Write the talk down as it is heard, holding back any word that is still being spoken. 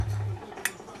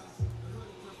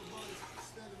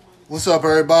What's up,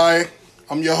 everybody?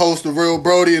 I'm your host, The Real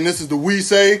Brody, and this is the We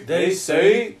Say They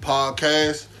Say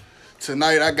podcast.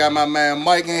 Tonight, I got my man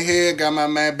Mike in here, got my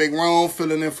man Big Ron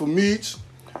filling in for Meech.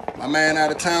 My man out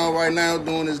of town right now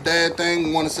doing his dad thing.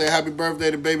 We want to say happy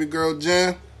birthday to baby girl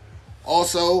Jen.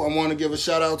 Also, I want to give a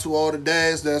shout out to all the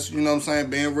dads that's,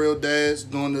 being real dads,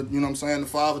 doing the, the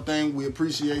father thing. We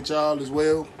appreciate y'all as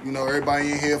well.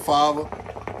 Everybody in here father.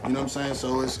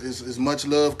 So it's much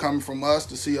love coming from us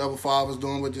to see other fathers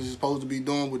doing what they're supposed to be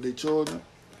doing with their children.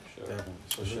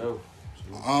 For sure.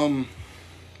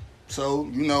 So,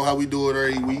 you know how we do it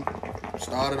every week.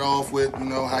 Started off with,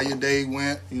 how your day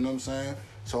went,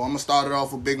 So I'm going to start it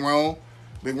off with Big Rome.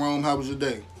 Big Rome, how was your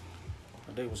day?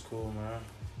 My day was cool, man.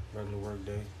 Regular work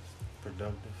day.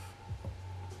 Productive.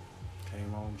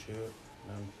 Came home, chilled.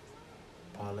 Man,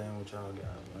 parlaying with y'all guys,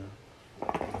 man.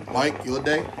 Mike, your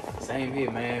day? Same here,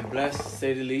 man. Blessed, to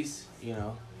say the least.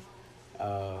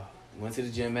 Went to the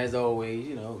gym as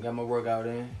always. Got my workout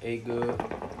in, ate good.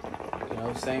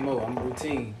 Same old. I'm a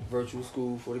routine. Virtual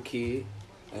school for the kid.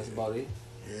 That's about it.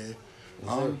 Yeah.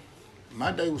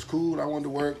 My day was cool. I went to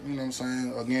work.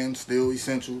 Again, still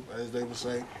essential, as they would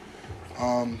say.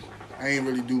 I ain't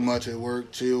really do much at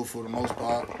work. Chill for the most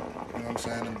part.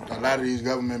 A lot of these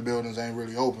government buildings ain't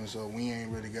really open, so we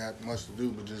ain't really got much to do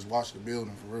but just watch the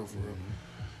building for real.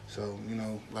 So,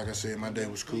 like I said, my day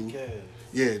was cool. Free cash.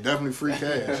 Yeah, definitely free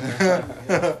cash.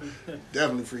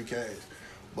 Definitely free cash.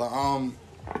 But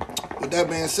with that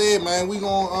being said, man, we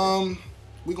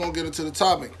gonna get into the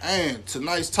topic. And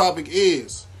tonight's topic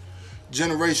is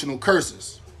generational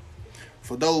curses.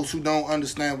 For those who don't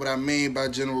understand what I mean by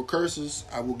general curses,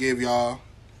 I will give y'all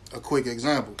a quick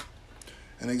example.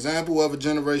 An example of a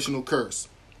generational curse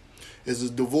is a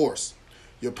divorce.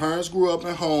 Your parents grew up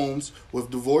in homes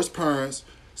with divorced parents,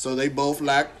 so they both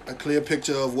lack a clear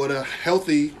picture of what a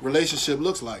healthy relationship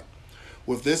looks like.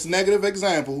 With this negative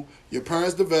example, your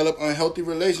parents develop unhealthy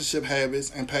relationship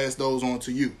habits and pass those on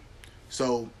to you.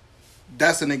 So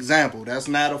that's an example. That's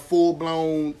not a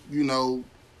full-blown,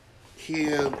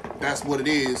 here, that's what it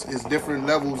is. It's different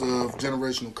levels of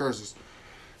generational curses.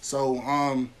 So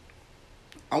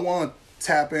I want to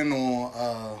tap in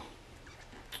on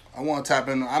I'm gonna tap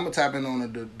in on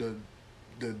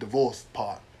the divorce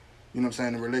part. The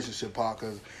relationship part,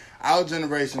 because our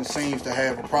generation seems to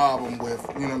have a problem with,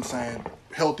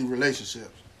 healthy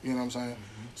relationships. Mm-hmm.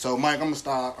 So Mike, I'm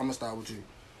gonna start with you.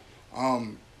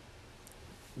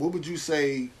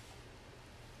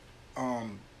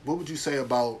 What would you say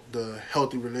about the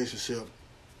healthy relationship,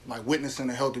 like witnessing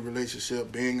a healthy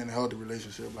relationship, being in a healthy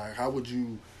relationship? Like, how would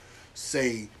you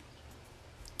say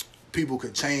people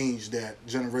could change that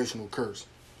generational curse?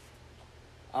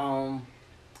 I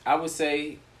would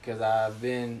say, because I've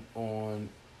been on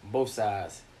both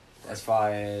sides, as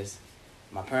far as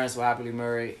my parents were happily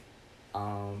married,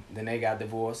 then they got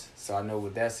divorced, so I know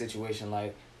what that situation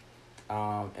like.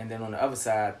 And then on the other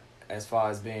side, as far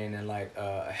as being in like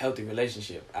a healthy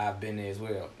relationship, I've been there as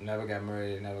well. Never got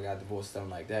married, never got divorced, something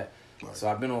like that. Right. So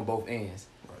I've been on both ends.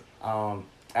 Right.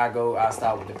 I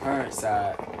start with the parent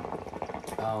side.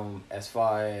 As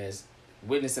far as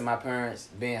witnessing my parents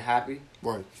being happy,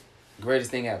 right?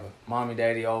 Greatest thing ever. Mom and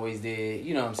daddy always did.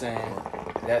 You know what I'm saying?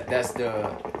 Right. That's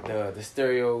the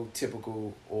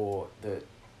stereotypical, or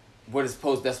marriage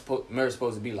supposed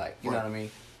to be like. You know what I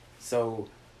mean? So,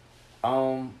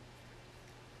 I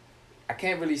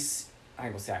can't really, I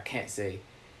ain't gonna say I can't say,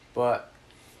 but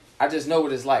I just know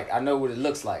what it's like. I know what it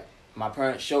looks like. My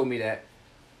parents showed me that.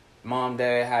 Mom,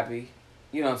 dad happy.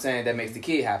 You know what I'm saying? That makes the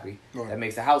kid happy. Right. That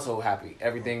makes the household happy.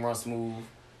 Everything runs smooth.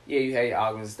 Yeah, you have your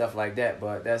arguments and stuff like that,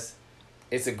 but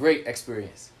it's a great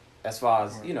experience as far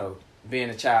as, being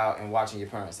a child and watching your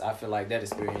parents. I feel like that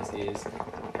experience is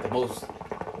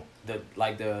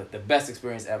the best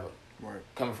experience ever. Right.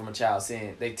 Coming from a child,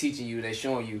 they teaching you, they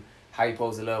showing you how you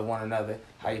supposed to love one another,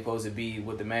 how you supposed to be,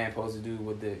 what the man supposed to do,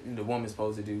 what the woman's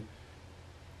supposed to do.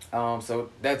 So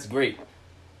that's great.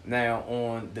 Now,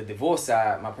 on the divorce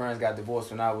side, my parents got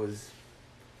divorced when I was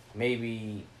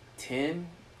maybe 10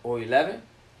 or 11.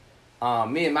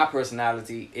 Me and my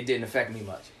personality, it didn't affect me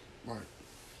much. Right.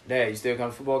 Dad, you still come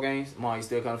to football games? Mom, you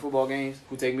still come to football games?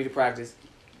 Who take me to practice?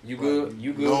 You good?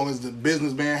 You good? As long as the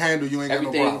business being handled, you ain't got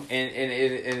no problem. And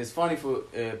it's funny for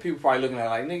people probably looking at it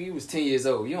like, nigga, you was 10 years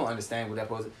old. You don't understand what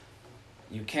that was.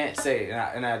 You can't say it.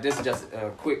 And this is just a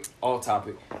quick off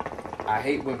topic. I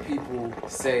hate when people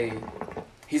say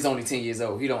he's only 10 years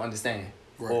old. He don't understand.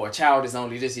 Right. Or a child is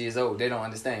only this years old. They don't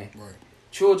understand. Right.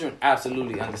 Children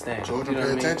absolutely understand. Children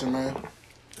pay attention, man.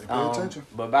 They pay attention.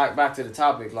 But back to the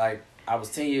topic, like, I was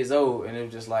 10 years old, and it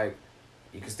was just like,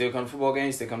 you can still come to football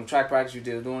games, still come to track practice, you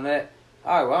still doing that.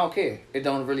 all right, well, I don't care. It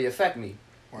don't really affect me.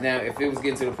 Right. Now, if it was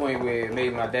getting to the point where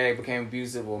maybe my dad became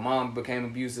abusive or mom became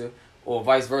abusive or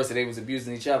vice versa, they was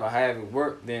abusing each other, however it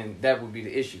worked, then that would be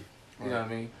the issue. You know what I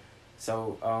mean?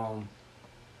 So,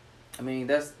 I mean,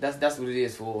 that's what it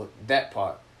is for that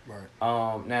part. Right.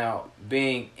 Now,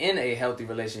 being in a healthy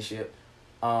relationship,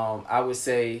 I would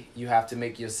say you have to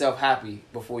make yourself happy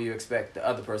before you expect the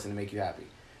other person to make you happy.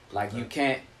 Like, you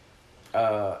can't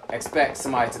expect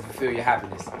somebody to fulfill your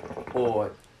happiness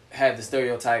or have the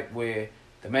stereotype where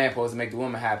the man supposed to make the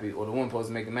woman happy or the woman supposed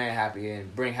to make the man happy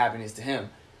and bring happiness to him.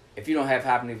 If you don't have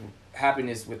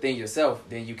happiness within yourself,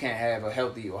 then you can't have a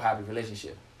healthy or happy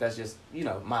relationship. That's just,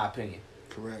 my opinion.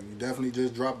 Correct. You definitely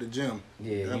just dropped the gym.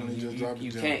 Yeah,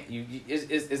 You can't.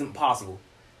 It's impossible.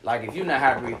 Like, if you're not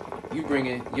happy, you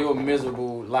bringing your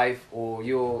miserable life or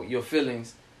your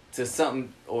feelings to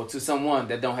something or to someone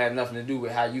that don't have nothing to do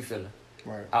with how you feeling.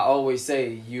 Right. I always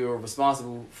say you're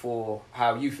responsible for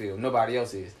how you feel. Nobody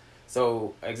else is.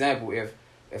 So, example,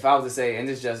 if I was to say, and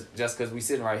this just because we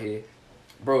sitting right here,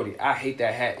 Brody, I hate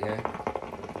that hat,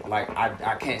 yeah. Like,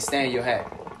 I can't stand your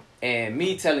hat. And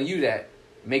me telling you that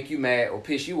make you mad or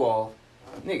piss you off,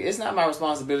 nigga, it's not my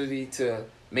responsibility to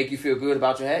make you feel good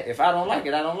about your hat. If I don't like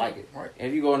it, I don't like it. Right. And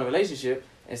if you go in a relationship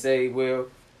and say, well,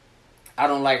 I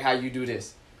don't like how you do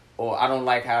this, or I don't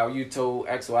like how you told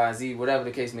X, Y, and Z, whatever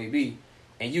the case may be,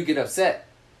 and you get upset,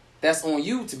 that's on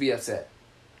you to be upset.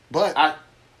 But I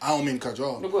don't mean to cut you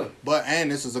off. No, go ahead. But, and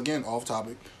this is again off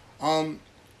topic.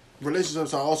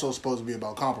 Relationships are also supposed to be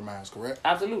about compromise, correct?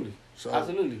 Absolutely. So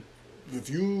Absolutely. If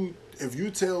you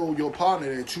tell your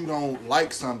partner that you don't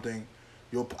like something,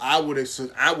 I would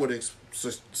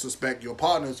suspect your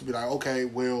partner to be like, okay,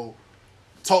 well,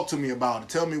 talk to me about it.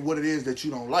 Tell me what it is that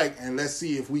you don't like, and let's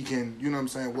see if we can,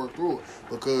 work through it.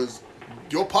 Because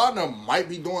your partner might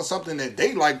be doing something that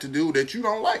they like to do that you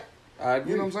don't like. I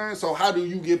agree. You know what I'm saying? So how do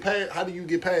you get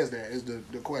past that? Is the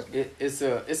question. It's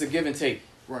a give and take.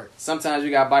 Right. Sometimes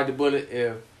you gotta bite the bullet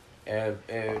if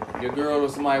your girl or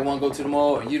somebody want to go to the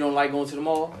mall and you don't like going to the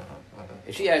mall.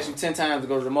 If she asks you 10 times to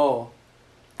go to the mall,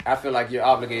 I feel like you're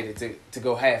obligated to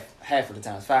go half of the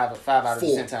times, five out of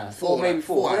the 10 times, maybe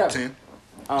four, out of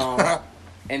whatever. 10.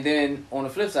 And then on the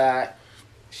flip side,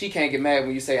 she can't get mad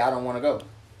when you say I don't want to go.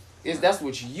 That's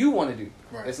what you want to do.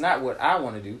 Right. It's not what I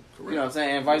want to do. Correct. You know what I'm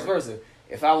saying? And vice versa.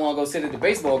 If I want to go sit at the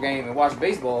baseball game and watch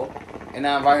baseball, and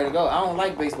I invite her to go, I don't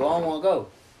like baseball. I don't want to go.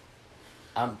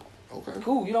 I'm okay.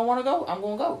 Cool. You don't want to go? I'm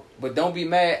gonna go. But don't be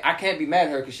mad. I can't be mad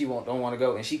at her because she don't want to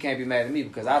go, and she can't be mad at me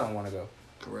because I don't want to go.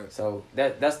 Correct. So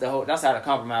that's how the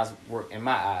compromise work in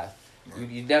my eyes. Right.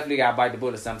 You definitely gotta bite the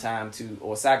bullet sometime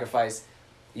or sacrifice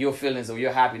your feelings or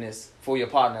your happiness for your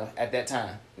partner at that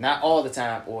time. Not all the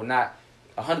time or not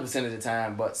 100% of the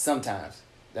time, but sometimes.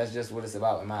 That's just what it's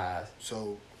about in my eyes.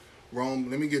 So, Rome,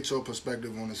 let me get your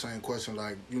perspective on the same question.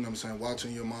 Like,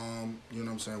 watching your mom,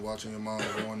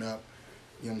 growing up,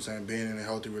 being in a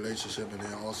healthy relationship, and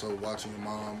then also watching your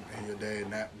mom and your dad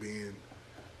not being,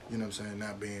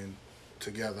 not being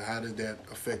together. How did that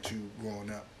affect you growing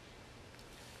up?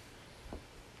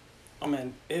 I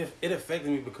mean, it affected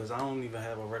me because I don't even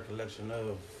have a recollection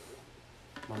of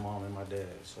my mom and my dad.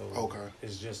 So okay.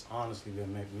 It's just honestly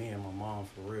been me and my mom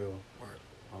for real. Right.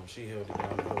 She held it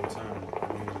down the whole time.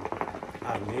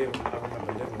 I mean, I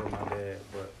remember living with my dad,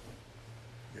 but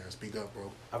yeah, speak up,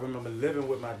 bro. I remember living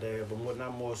with my dad, but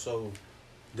not more so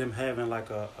them having like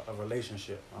a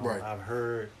relationship. Right. I've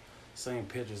heard, seen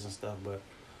pictures and stuff, but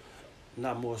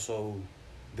not more so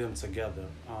them together.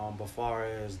 But far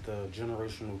as the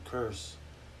generational curse,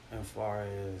 and far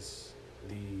as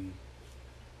the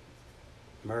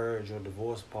marriage or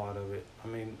divorce part of it, I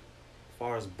mean, as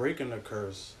far as breaking the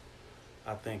curse,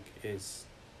 I think it's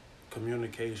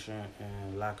communication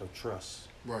and lack of trust.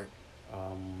 Right.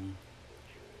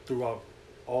 Throughout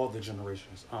all the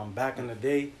generations. Back in the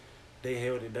day, they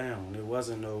held it down. There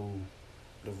wasn't no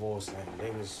divorce thing.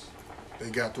 They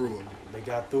got through it. They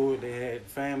got through it. They had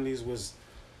families was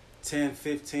 10,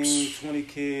 15, 20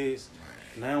 kids.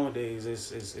 Nowadays,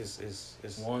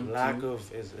 it's One, lack two.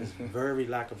 of it's very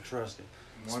lack of trust.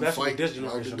 One Especially fight, this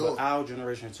generation, like but our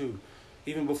generation too.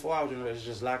 Even before our generation, it's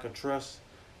just lack of trust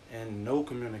and no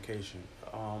communication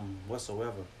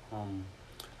whatsoever.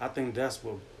 I think that's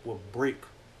what will break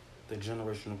the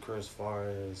generational curse as far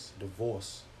as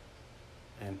divorce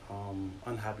and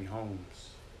unhappy homes.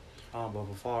 But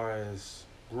as far as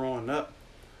growing up,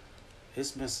 it's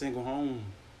been single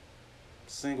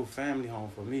family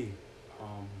home for me.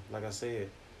 Like I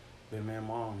said, been man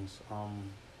moms. I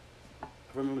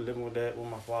remember living with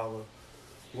my father,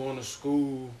 going to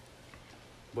school,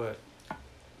 but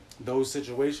those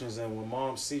situations and when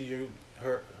mom see you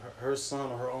her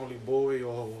son or her only boy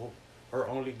or her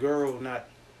only girl not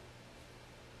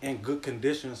in good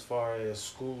condition as far as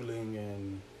schooling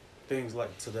and things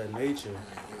like to that nature,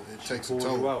 It takes a pulls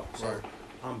toll. you out. So Right.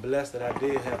 I'm blessed that I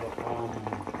did have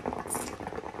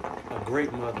a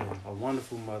great mother, a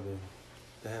wonderful mother,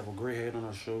 to have a great head on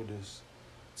her shoulders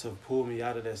to pull me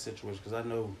out of that situation. Because I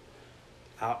know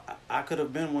I could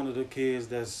have been one of the kids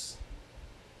that's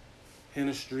in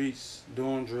the streets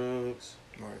doing drugs.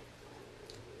 Right.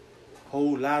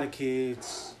 Whole lot of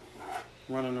kids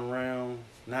running around,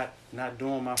 not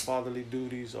doing my fatherly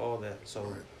duties, all that. So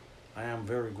Right. I am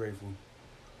very grateful.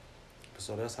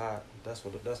 So that's my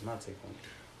take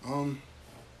on it.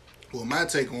 Well, my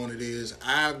take on it is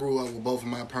I grew up with both of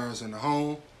my parents in the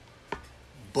home,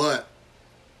 but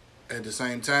at the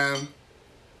same time,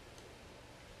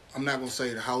 I'm not gonna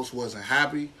say the house wasn't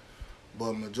happy,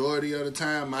 but majority of the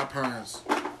time, my parents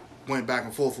went back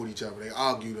and forth with each other. They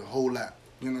argued a whole lot.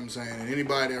 You know what I'm saying? And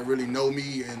anybody that really know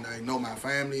me and they know my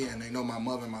family and they know my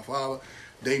mother and my father,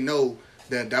 they know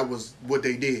that was what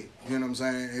they did. You know what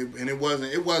I'm saying? And it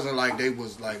wasn't like they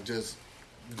was like just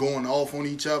going off on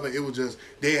each other. It was just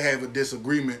they have a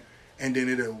disagreement and then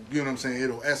it'll, you know what I'm saying,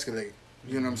 it'll escalate.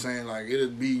 You know what I'm saying? Like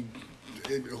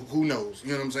who knows?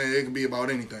 You know what I'm saying? It could be about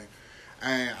anything.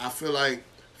 And I feel like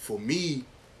for me,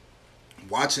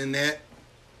 watching that,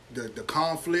 the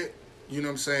conflict, you know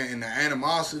what I'm saying, and the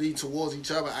animosity towards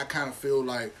each other, I kind of feel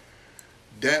like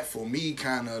that for me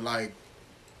kind of like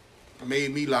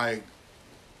made me like,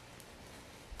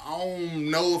 I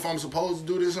don't know if I'm supposed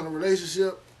to do this in a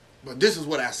relationship, but this is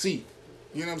what I see.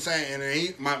 You know what I'm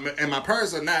saying? And my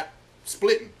parents are not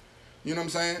splitting. You know what I'm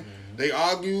saying? Mm-hmm. They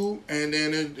argue, and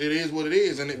then it is what it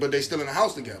is. But they still in the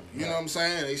house together. You know what I'm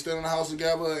saying? They still in the house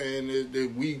together,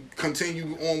 and we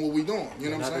continue on what we doing. You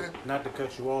know what I'm saying? Not to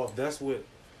cut you off, that's what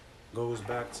goes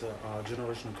back to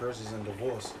generational curses and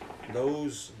divorce.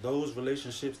 Those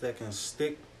relationships that can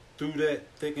stick through that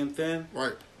thick and thin.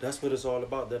 Right. That's what it's all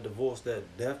about. That divorce,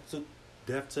 that death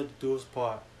to do us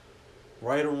part,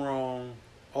 right or wrong,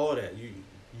 all that.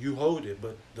 You hold it,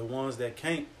 but the ones that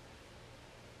can't,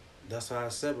 that's how I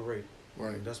separate.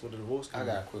 Right. That's what the divorce comes.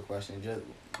 I got a quick question. You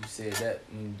said that,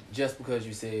 just because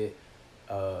you said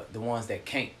the ones that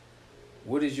can't,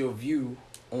 what is your view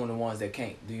on the ones that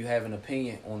can't? Do you have an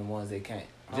opinion on the ones that can't?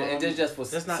 Just for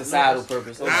societal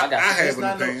purpose. I have an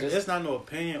opinion. It's not no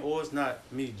opinion, or it's not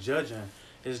me judging.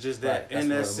 It's just that in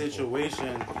that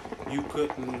situation, you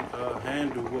couldn't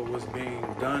handle what was being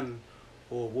done,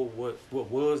 or what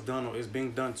was done, or is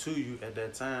being done to you at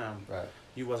that time. Right.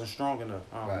 You wasn't strong enough,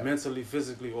 mentally,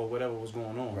 physically, or whatever was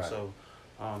going on. Right. So,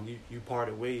 you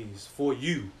parted ways for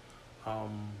you.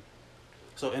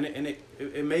 So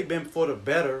it may have been for the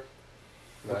better,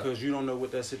 because you don't know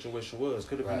what that situation was.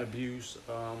 Could have been abuse.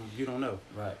 You don't know.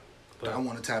 Right. But I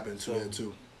want to tap into that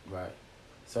too. Right.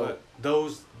 So but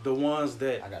the ones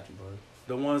that I got you, brother.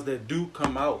 The ones that do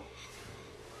come out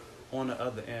on the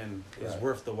other end is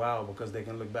worth the while, because they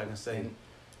can look back and say,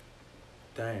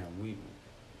 "Damn, we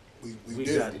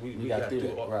got through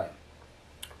that." Right.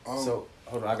 So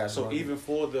hold on, I got you. So even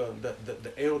for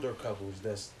the elder couples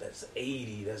that's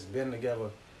 80, that's been together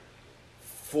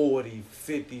 40,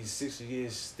 50, 60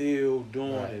 years, still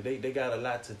doing it. They got a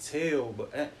lot to tell,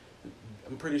 but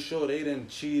I'm pretty sure they didn't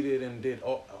cheated and did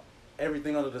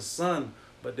everything under the sun,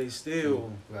 but they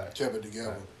still kept it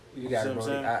together. You got it,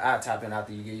 bro. I'll tap in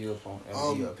after you give your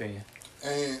opinion.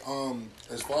 And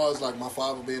as far as like my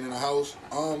father being in the house,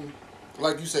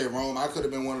 like you said, Rome, I could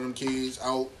have been one of them kids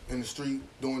out in the street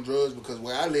doing drugs, because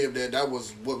where I lived at, that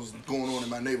was what was going on in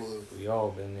my neighborhood. We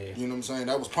all been there. You know what I'm saying?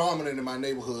 That was prominent in my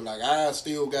neighborhood. Like, I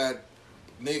still got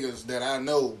niggas that I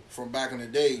know from back in the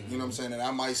day, you know what I'm saying, that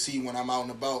I might see when I'm out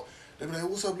and about. They be like,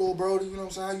 "What's up, little Brody? You know what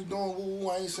I'm saying? How you doing? Woo,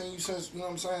 I ain't seen you since, you know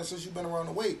what I'm saying, since you been around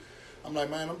the way." I'm like,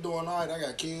 "Man, I'm doing all right. I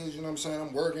got kids, you know what I'm saying?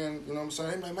 I'm working, you know what I'm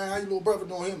saying?" They like, "Man, how your little brother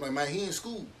doing?" Him like, "Man, he in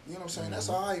school." You know what I'm saying? That's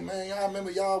all right, man. Y'all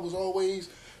remember y'all was always,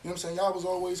 you know what I'm saying, y'all was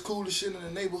always cool as shit in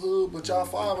the neighborhood, but y'all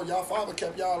father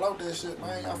kept y'all out that shit,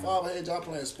 man. Y'all father had y'all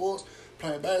playing sports,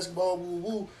 playing basketball,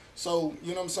 woo. So, you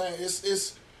know what I'm saying?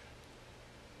 It's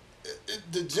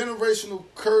the generational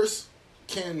curse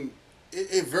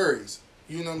it varies.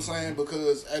 You know what I'm saying?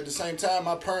 Because at the same time,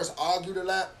 my parents argued a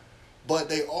lot, but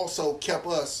they also kept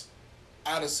us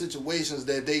out of situations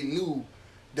that they knew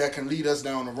that can lead us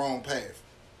down the wrong path.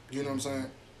 You know what I'm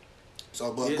saying?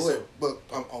 So, but go ahead. But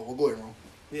go ahead, Ron.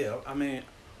 Yeah, I mean,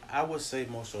 I would say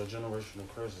more so a generational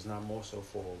curse is not more so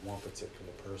for one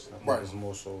particular person. I think it's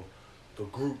more so the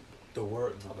group, the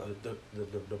word,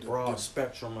 the broad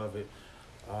spectrum of it.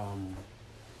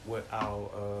 What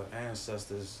our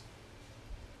ancestors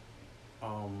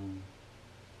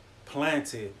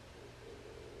planted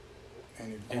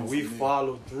And, and we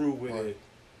followed through with Right. it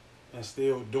and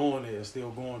still doing it and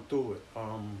still going through it.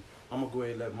 I'm gonna go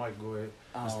ahead and let Mike go ahead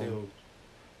and still.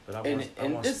 But I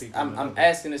want to speak. I'm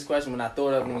asking this question when I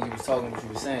thought of it when you was talking what you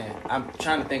were saying. I'm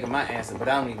trying to think of my answer, but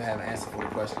I don't even have an answer for the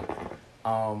question. But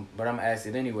I'm gonna ask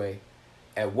it anyway.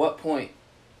 At what point,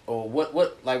 or at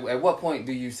what point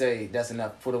do you say that's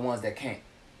enough for the ones that can't?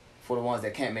 For the ones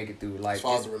that can't make it through, like as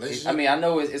far as the relationship. I mean, I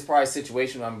know it's probably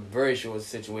situational. I'm very sure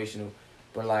it's situational,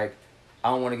 but like, I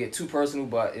don't want to get too personal.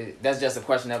 But that's just a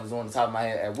question that was on the top of my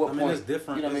head. At what point? It's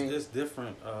different. You know what I mean? It's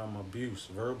different abuse,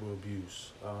 verbal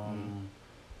abuse.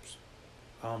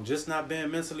 Just not being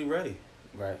mentally ready.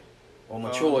 Right. Or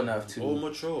mature enough to. Or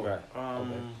mature. Right.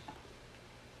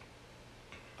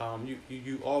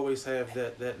 You always have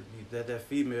that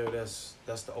female that's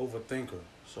the overthinker.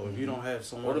 So if you don't have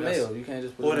someone or the male, you can't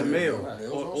just put or the male, right.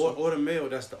 or the male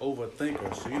that's the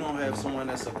overthinker. So you don't have someone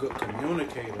that's a good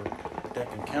communicator that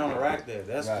can counteract that.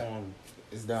 That's going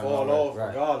to fall off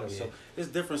regardless. Yeah. So it's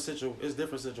different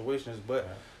situations, but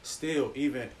still,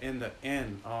 even in the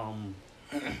end,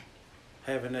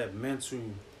 having that mental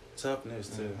toughness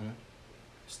to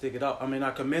stick it out. I mean,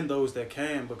 I commend those that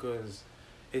can, because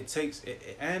it takes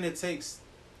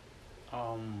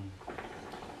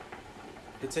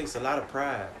a lot of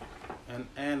pride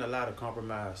and a lot of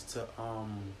compromise to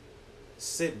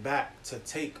sit back to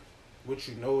take what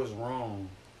you know is wrong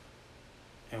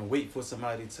and wait for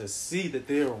somebody to see that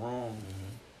they're wrong.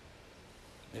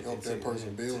 Help that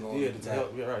person build on it.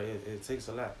 It takes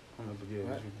a lot.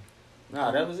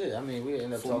 Nah, that was it. I mean, we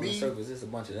end up talking circles. It's a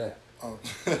bunch of that.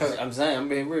 I'm saying, I'm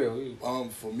being real.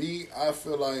 For me, I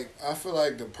feel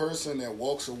like the person that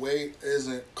walks away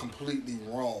isn't completely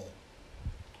wrong.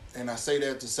 And I say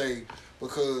that to say,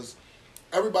 because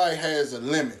everybody has a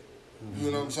limit.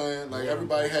 You know what I'm saying? Like,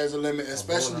 everybody has a limit,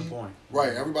 especially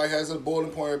right. Everybody has a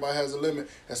boiling point. Everybody has a limit,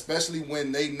 especially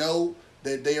when they know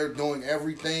that they are doing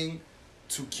everything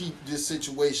to keep this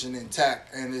situation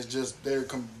intact, and it's just they're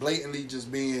blatantly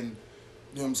just being,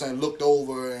 you know what I'm saying, looked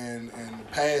over and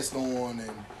passed on,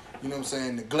 and you know what I'm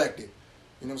saying, neglected.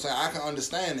 You know what I'm saying? I can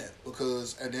understand that,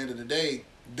 because at the end of the day,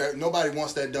 nobody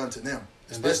wants that done to them.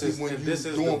 Especially when you're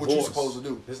doing what you're supposed to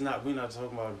do. We're not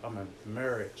talking about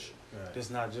marriage. Right. It's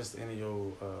not just any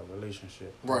old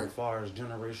relationship. Right. As far as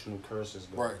generational curses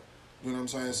go. Right. You know what I'm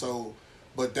saying? So,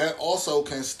 but that also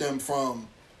can stem from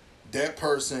that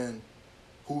person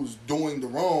who's doing the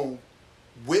wrong,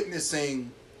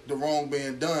 witnessing the wrong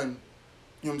being done,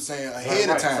 you know what I'm saying, ahead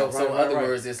of time. So in other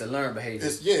words, it's a learned behavior.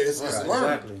 It's learned.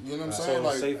 Exactly. You know what I'm saying? So,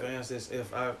 like, say for instance,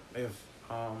 if I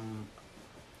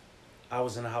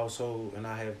was in a household and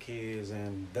I have kids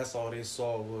and that's all they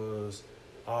saw was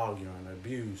arguing,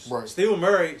 abuse. Right. Still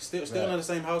married, still in the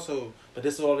same household, but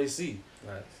this is all they see.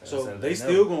 Right. So they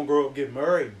still gonna grow up, get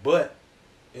married, but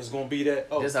it's gonna be that.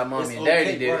 Oh, this how mommy and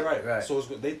daddy did. Right. So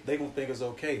they gonna think it's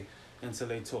okay until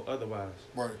they told otherwise.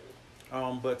 Right.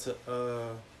 But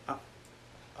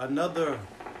another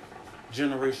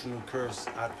generational curse,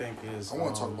 I think, is I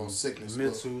want to talk about sickness.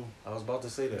 Mental. I was about to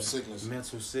say that. Sickness.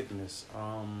 Mental sickness.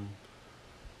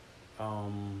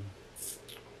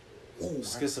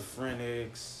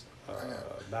 Schizophrenics,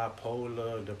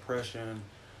 bipolar, depression,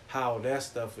 how that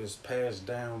stuff is passed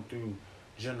down through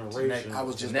generations. I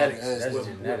was just genetics. about to ask. That's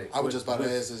genetics. I was just about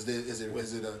to ask: is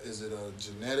it a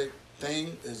genetic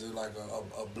thing? Is it like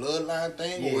a bloodline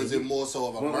thing, or is it more so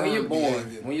of a learned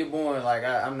behavior? When you're born, like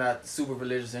I'm not super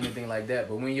religious or anything like that,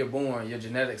 but when you're born, your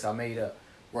genetics are made up.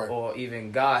 Right. Or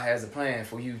even God has a plan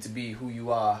for you to be who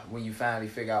you are when you finally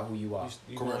figure out who you are.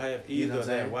 You're going to have either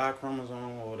that Y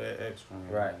chromosome or that X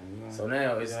chromosome. Right. So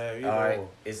now it's all right.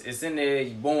 It's in there.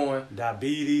 You're born.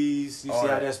 Diabetes. You see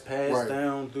how that's passed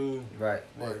down through. Right.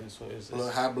 Right. So it's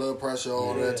high blood pressure,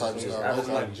 all that type of stuff. It's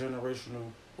like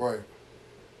generational. Right.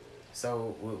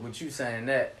 So with you saying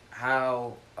that,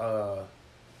 how,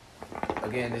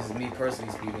 again, this is me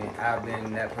personally speaking, I've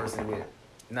been that person with,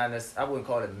 I wouldn't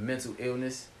call it mental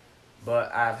illness,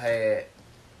 but I've had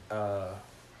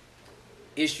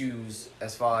issues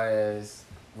as far as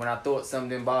when I thought something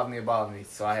didn't bother me, it bothered me.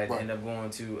 So I had to end up going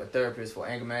to a therapist for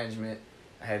anger management.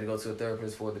 I had to go to a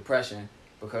therapist for depression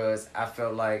because I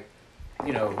felt like,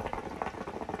 you know,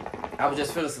 I was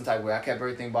just feeling some type of way. I kept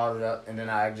everything bottled up, and then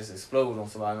I just explode on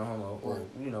somebody, no homo, or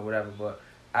you know, whatever. But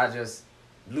I just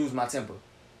lose my temper.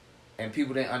 And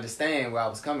people didn't understand where I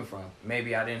was coming from.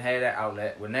 Maybe I didn't have that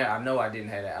outlet. Well, now I know I didn't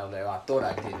have that outlet, or I thought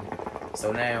I didn't.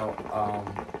 So now,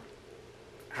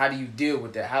 how do you deal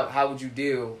with that? How would you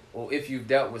deal, or if you've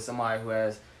dealt with somebody who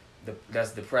has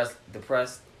that's depressed,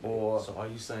 Or so are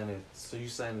you saying that? So you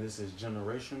saying this is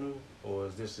generational, or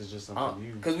is this just something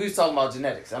you? because we was talking about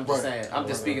genetics. I'm just Right. saying. I'm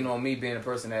just speaking on me being a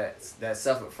person that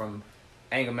suffered from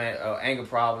anger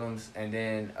problems, and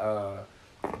then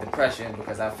depression,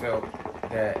 because I felt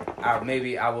that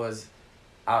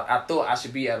I thought I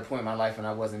should be at a point in my life and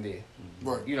I wasn't there.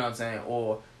 Right. You know what I'm saying?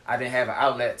 Or I didn't have an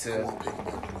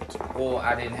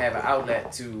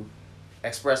outlet to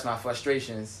express my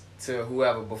frustrations to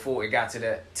whoever before it got to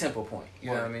that temple point. You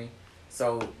know what I mean?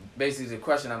 So basically the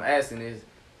question I'm asking is,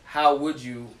 how would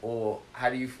you, or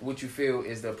what you feel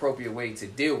is the appropriate way to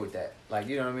deal with that? Like,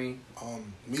 you know what I mean?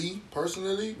 Me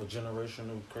personally, The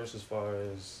generational curse as far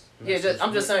as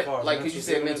I'm just saying, like, because you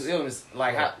said mental illness,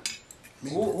 like, how,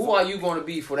 who are you going to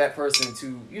be for that person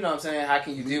to, you know what I'm saying? How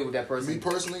can you deal with that person? Me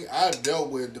personally, I dealt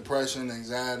with depression,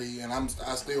 anxiety, and I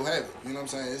still have it. You know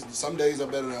what I'm saying? Some days are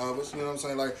better than others. You know what I'm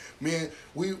saying? Like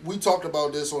we talked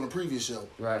about this on the previous show.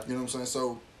 Right. You know what I'm saying?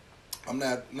 So I'm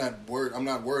not worried. I'm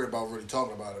not worried about really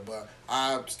talking about it, but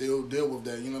I still deal with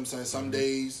that. You know what I'm saying? Some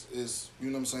days it's,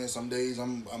 you know what I'm saying. Some days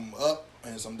I'm up,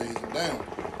 and some days I'm down.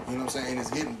 You know what I'm saying? And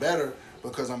it's getting better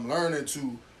because I'm learning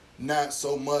to not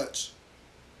so much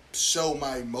show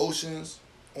my emotions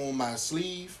on my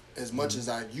sleeve as much as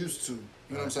I used to. You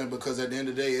know what I'm saying? Because at the end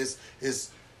of the day,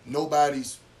 it's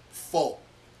nobody's fault.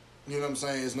 You know what I'm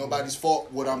saying? It's nobody's fault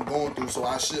what I'm going through, so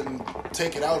I shouldn't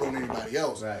take it out on anybody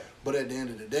else. Right. But at the end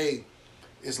of the day,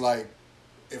 it's like,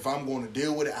 if I'm going to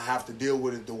deal with it, I have to deal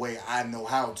with it the way I know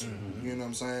how to. You know what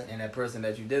I'm saying? And that person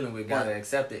that you're dealing with gotta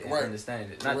accept it and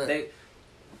understand it. Not Correct.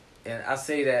 and I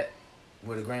say that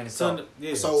with a grain of salt.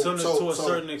 to a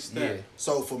certain extent. Yeah.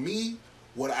 So for me,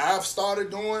 what I've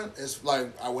started doing is I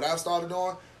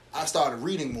started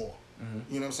reading more.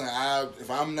 You know what I'm saying? If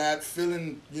I'm not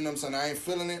feeling, you know what I'm saying, I ain't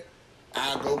feeling it,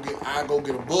 I go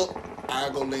get a book,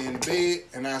 I go lay in the bed,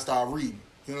 and I start reading.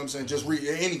 You know what I'm saying? Just read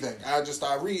anything. I just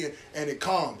start reading, and it's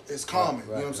calming. Right, you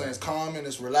know what I'm saying? It's calming,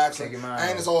 it's relaxing,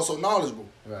 and it's also knowledgeable.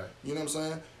 Right. You know what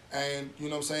I'm saying? And you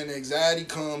know what I'm saying? The anxiety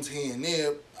comes here and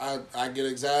there. I get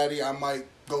anxiety. I might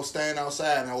go stand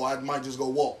outside, or I might just go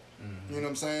walk. You know what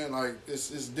I'm saying? Like it's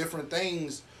different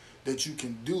things that you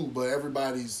can do, but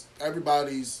everybody's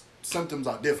symptoms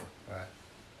are different. Right.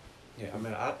 Yeah, I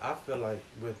mean, I feel like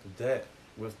with that,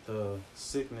 with the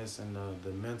sickness and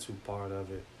the mental part of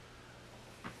it,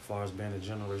 as far as being a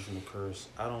generational curse,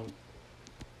 I don't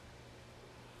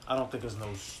think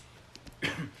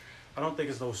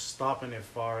it's no stopping as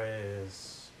far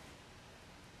as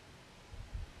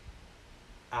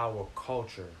our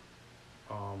culture.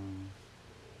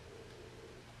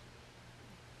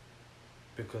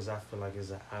 Because I feel like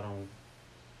it's a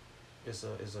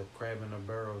crab in a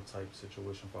barrel type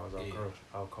situation as far as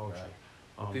our culture.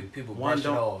 Right. People brush it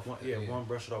off. One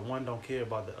brush it off. One don't care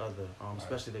about the other,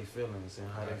 especially their feelings and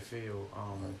how they feel.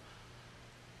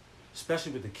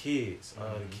 Especially with the kids.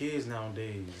 The kids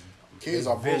nowadays. Kids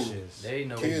are vicious. They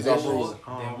know kids more are brutal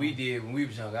than we did when we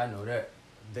was young. I know that.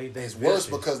 It's worse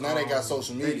because now they got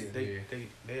social media. They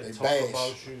talk bash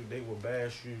about you. They will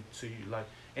bash you to you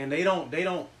and they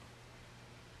don't.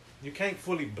 You can't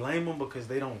fully blame them because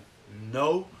they don't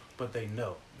know, but they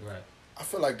know. Right. I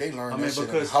feel like they learn I mean, that shit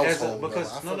in the household.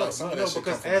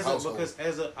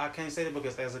 I can't say that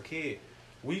because as a kid,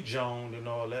 we joned and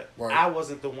all that. Right. I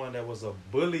wasn't the one that was a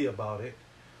bully about it.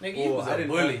 Nigga, you was a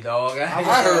bully, dog.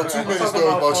 I heard too many stories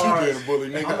about you being a bully,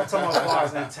 nigga. I'm talking about as far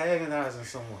as antagonizing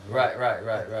someone. Right.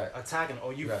 Attacking. Oh,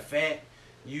 you fat.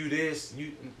 You this.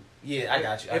 You. Yeah, I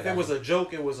got you. If it was a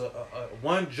joke, it was a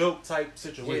one joke type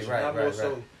situation. Yeah, right.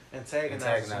 So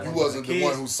antagonizing. You wasn't the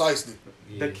one who sized it.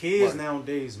 The kids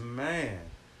nowadays, man.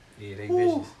 Yeah, they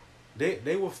vicious.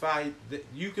 They will fight.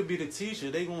 You could be the teacher.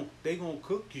 They gonna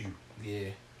cook you. Yeah.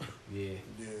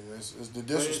 It's the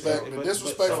disrespect. The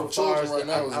disrespect for children right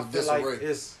now is a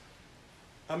disarray.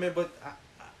 But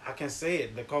I can say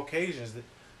it. The Caucasians,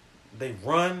 they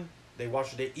run. They watch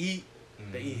what they eat.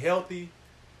 They eat healthy.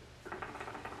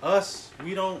 Us,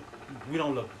 we don't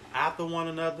look after one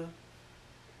another.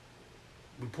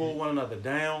 We pull one another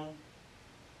down.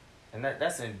 And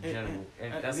that's in general.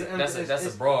 That's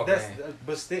a broad thing.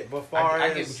 But far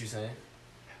as I get what you're saying.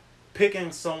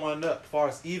 Picking someone up, as far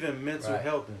as even mental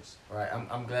healthness. Right.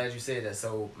 I'm glad you said that.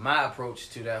 So my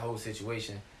approach to that whole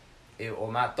situation, or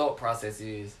my thought process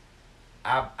is,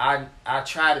 I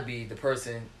try to be the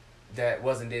person that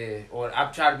wasn't there, or I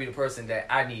try to be the person that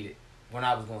I needed when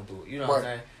I was going through it. You know what I'm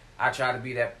saying? I try to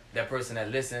be that person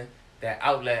that listened, that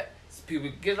outlet. People,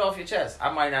 get it off your chest.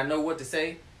 I might not know what to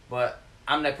say, but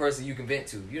I'm that person you can vent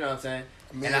to. You know what I'm saying?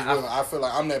 I feel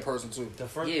like I'm that person too.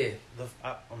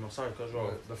 I'm sorry, Coach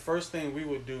Roy. The first thing we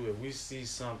would do if we see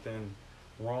something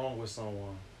wrong with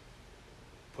someone,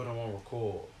 put them on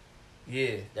record.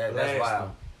 Yeah, that's Blast wild.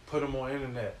 them, put them on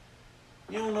internet.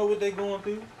 You don't know what they going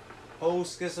through. Whole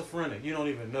schizophrenic. You don't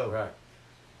even know. Right.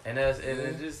 And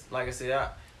it's just like I said,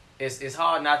 it's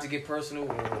hard not to get personal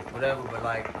or whatever, but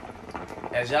like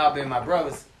as y'all been my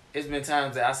brothers, it's been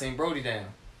times that I seen Brody down.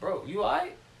 Bro, you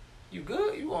alright? You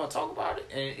good? You want to talk about it?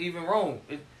 And even Rome,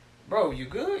 bro, you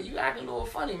good? You acting a little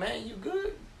funny, man. You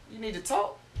good? You need to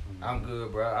talk? I'm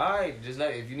good, bro. All right, just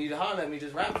if you need to holler at me,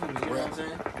 just rap with me. You know what I'm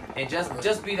saying? And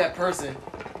just be that person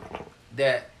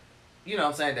that, you know what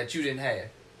I'm saying, that you didn't have.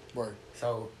 Right.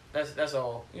 So that's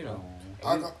all, you know.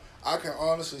 I can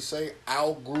honestly say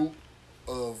our group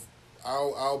of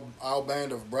our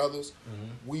band of brothers,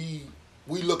 we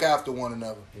look after one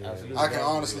another. Yeah. I can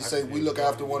honestly say we look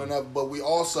after one another, but we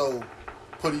also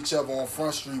put each other on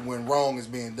Front Street when wrong is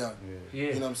being done. Yeah.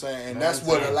 You know what I'm saying? And Man that's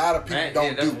what time. a lot of people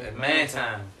don't do. Man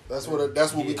time. That's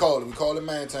what we call it. We call it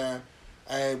man time.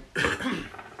 And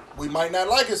we might not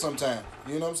like it sometimes.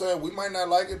 You know what I'm saying? We might not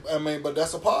like it. I mean, but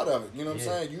that's a part of it. You know what I'm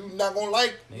saying? You're not gonna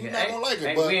like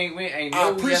it. But we ain't I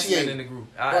no yes appreciate men it. in the group.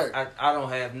 Right. I don't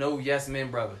have no yes men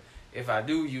brother. If I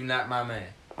do, you not my man.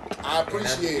 I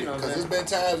appreciate You know it what I'm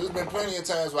because there's been plenty of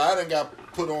times where I done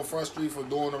got put on Front Street for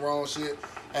doing the wrong shit,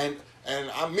 and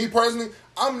me personally,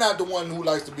 I'm not the one who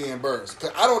likes to be embarrassed.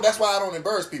 Cause that's why I don't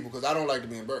embarrass people, because I don't like to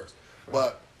be embarrassed. Right.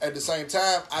 But at the same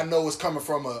time, I know it's coming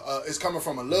from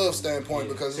a love standpoint,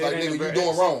 because it's like, nigga, you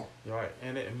doing wrong. Right,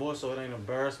 and more so it ain't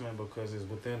embarrassment because it's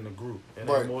within the group. It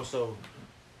Right. ain't more so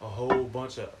a whole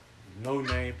bunch of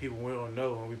no-name people we don't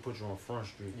know when we put you on Front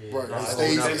Street. Yeah. Right, Right.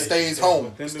 it stays home.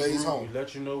 Within It the stays group, home. we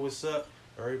let you know what's up.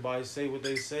 Everybody say what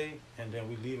they say, and then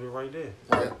we leave it right there.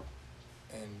 Right.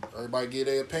 And everybody get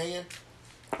their opinion.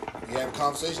 We have a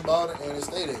conversation about it, and it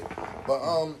stay there. But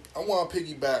I want to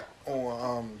piggyback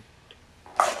on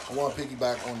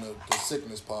the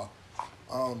sickness part.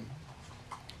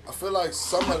 I feel like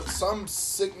some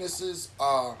sicknesses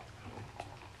are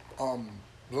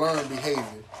learned behavior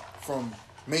from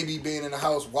maybe being in the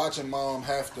house watching mom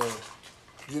have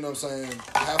to, you know what I'm saying,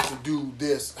 have to do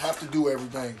this, have to do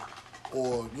everything,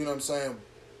 or you know what I'm saying,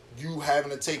 you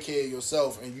having to take care of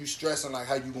yourself and you stressing like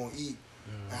how you gonna eat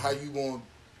and how you gonna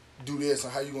do this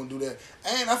and how you gonna do that.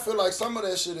 And I feel like some of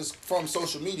that shit is from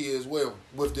social media as well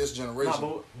with this generation.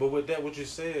 Nah, but with that, what you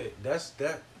said,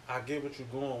 that I get what you're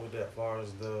going with that, as far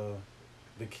as the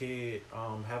kid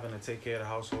having to take care of the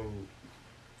household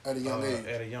at a young age.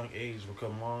 At a young age,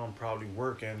 because mom probably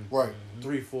working Right.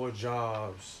 3-4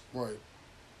 jobs Right.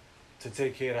 to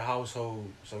take care of the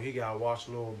household, so he gotta watch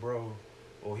little bro,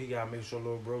 or he gotta make sure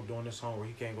little bro doing this homework,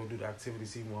 he can't go do the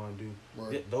activities he wanna do.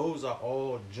 Right. Those are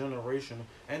all generational,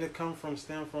 and it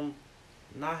stem from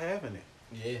not having it.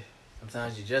 Yeah.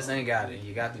 Sometimes you just ain't got it.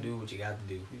 You got to do what you got to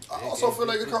do. I also feel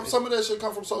like some of that shit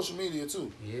come from social media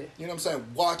too. Yeah. You know what I'm saying?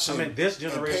 Watching this and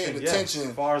generation, paying yes. attention,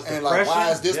 As far as and like, why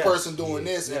depression, is this yes. person doing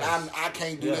this Yes. and I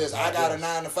can't do Yes. this? I got a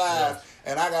 9 to 5 Yes.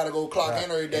 and I gotta go clock Right.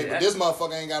 in every day, And but this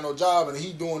motherfucker ain't got no job and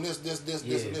he doing this, and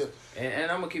this.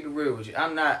 And I'm gonna keep it real with you.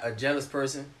 I'm not a jealous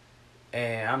person,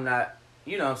 and I'm not,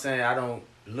 you know what I'm saying, I don't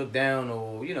look down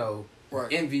or, you know, Right.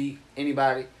 envy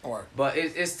anybody. All right. But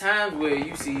it's times where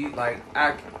you see, like,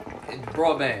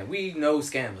 broadband, we know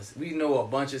scammers. We know a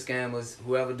bunch of scammers,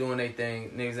 whoever doing their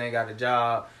thing, niggas ain't got a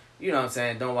job, you know what I'm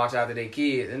saying, don't watch after their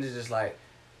kids. And it's just like,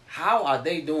 how are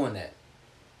they doing that?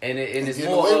 And it's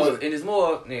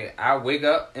more, nigga, I wake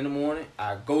up in the morning,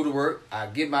 I go to work, I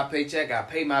get my paycheck, I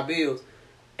pay my bills,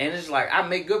 and it's like, I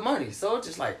make good money. So it's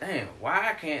just like, damn, why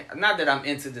I can't, not that I'm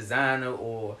into designer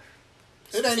or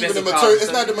It ain't even expensive the cars material. and It's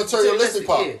stuff. not the materialistic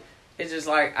part. Yeah. It's just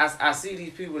like, I see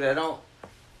these people that don't,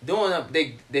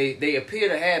 they appear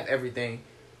to have everything,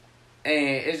 and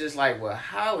it's just like, well,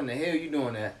 how in the hell you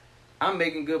doing that? I'm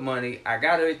making good money. I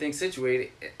got everything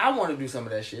situated. I want to do some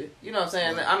of that shit. You know what I'm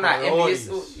saying? Right. I'm not envious.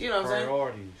 Priorities. You know what I'm saying?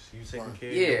 Priorities. You taking care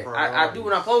of Yeah, your I do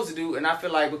what I'm supposed to do, and I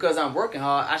feel like because I'm working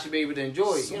hard, I should be able to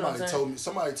enjoy it. You know what I'm saying?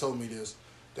 Somebody told me this.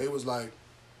 They was like,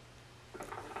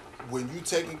 when you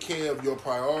taking care of your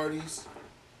priorities,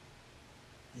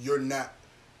 you're not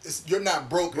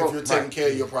broke if you're taking care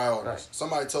of your priorities. Right.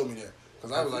 Somebody told me that.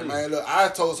 Because I was like, man, look, I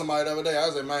told somebody the other day, I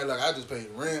was like, man, look, I just paid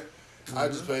rent. I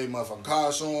just paid motherfucking car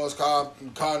insurance, car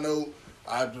note.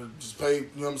 I just paid,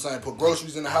 you know what I'm saying, put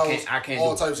groceries in the house, I can't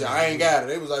all do types of shit. I ain't got it.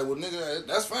 They was like, well, nigga,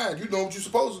 that's fine. You know what you're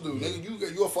supposed to do.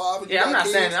 Nigga, you a father. You Yeah, I'm got not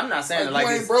kids. saying it like like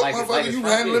you it's ain't broke, like motherfucker. it's You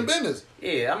front handling page. business.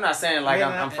 Yeah, I'm not saying like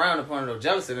Man, I'm frowned upon or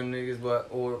jealous of them niggas,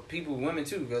 or people, women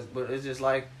too. But it's just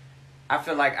like, I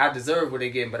feel like I deserve what they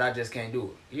getting, but I just can't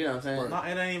do it. You know what I'm saying? No,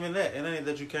 it ain't even that. It ain't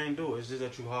that you can't do it. It's just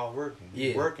that you hard working.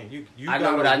 You Yeah. working. You I know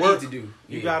gotta what I work. need to do.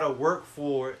 You Yeah. gotta work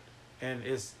for it, and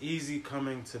it's easy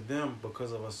coming to them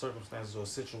because of a circumstance or a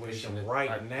situation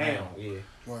right now. Yeah.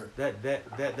 Right.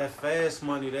 That fast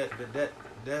money, that's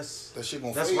That shit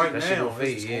gonna that's fade. right That shit now. gonna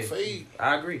fade. It's Yeah. gonna fade.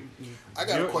 I agree. I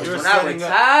got a question. When I setting up-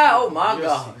 retire, oh my you're-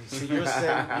 God. see,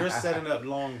 you're setting up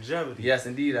longevity. Yes,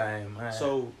 indeed, I am.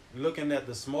 So looking at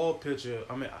the small picture,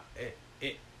 I mean,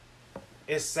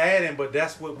 it's saddening, but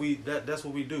that's what we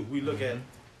do. We look at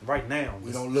right now.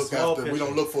 We the- don't the look small after. We picture.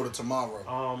 don't look for the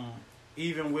tomorrow.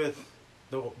 Even with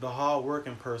the hard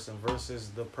working person versus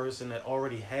the person that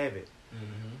already have it.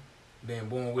 Being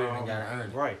born with it and gotta earn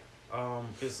it. Right.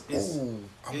 It's Ooh,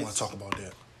 I want it's- to talk about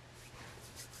that.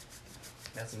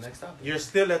 That's the next topic. you're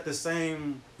still at the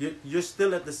same you're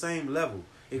still at the same level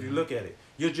if you look at it.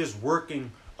 You're just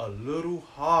working a little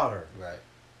harder. Right.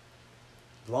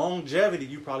 Longevity,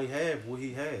 you probably have what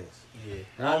he has. Yeah.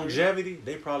 Longevity,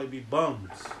 they probably be bums.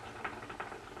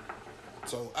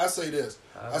 So I say this.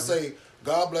 I say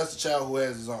God bless the child who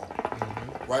has his own.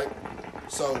 Right?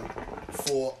 So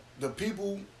for the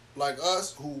people like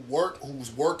us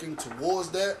who's working towards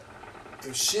that,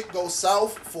 if shit goes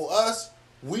south for us,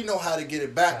 we know how to get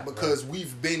it back because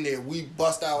we've been there. We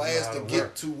bust our ass to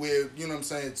get to where, you know what I'm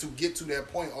saying, to get to that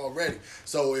point already.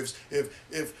 So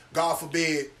if God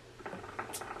forbid,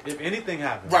 If anything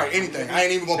happens, right, anything. I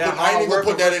ain't even gonna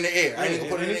put that in the air. I ain't even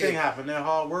gonna put it in the anything air. happen, they're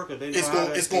hard worker.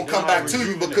 It's gonna come back to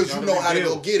you because you know how to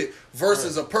go get it.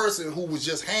 Versus a person who was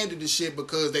just handed the shit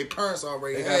because their parents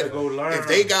already had it. Go learn. If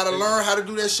they gotta learn how to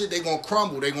do that shit, they gonna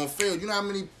crumble. They gonna fail. You know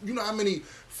how many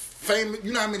famous.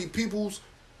 You know how many people's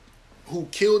who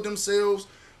killed themselves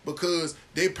because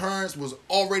their parents was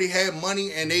already had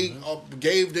money and they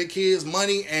gave their kids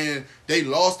money and they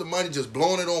lost the money just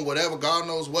blowing it on whatever God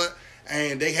knows what.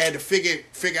 And they had to figure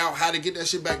out how to get that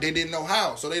shit back. They didn't know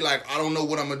how. So they like, I don't know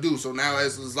what I'm going to do. So now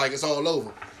it's like it's all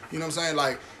over. You know what I'm saying?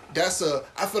 Like,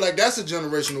 I feel like that's a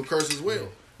generational curse as well.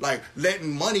 Like,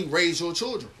 letting money raise your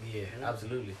children. Yeah,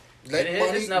 absolutely.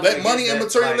 Let money and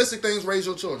materialistic things raise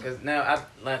your children. Because now,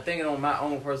 like thinking on my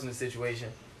own personal situation,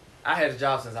 I had a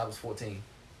job since I was 14.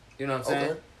 You know what I'm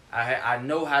saying? Okay. I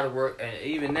know how to work. And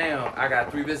even now, I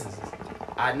got 3 businesses.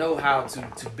 I know how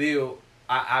to build.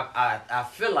 I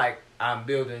feel like I'm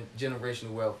building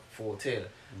generational wealth for Taylor.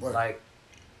 Right. Like,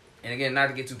 and again, not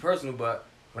to get too personal, but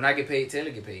when I get paid,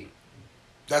 Taylor get paid.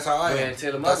 That's how I am. When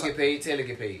Taylor mother get paid, Taylor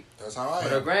get paid. That's how I When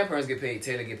her am. grandparents get paid,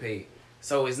 Taylor get paid.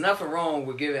 So it's nothing wrong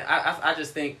with giving. I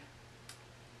just think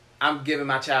I'm giving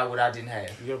my child what I didn't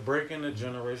have. You're breaking the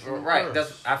generational Right.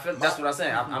 curse. That's what I'm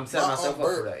saying. I'm setting myself up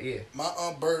for that. Yeah. My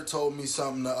Aunt Bird told me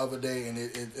something the other day, and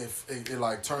it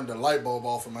like turned the light bulb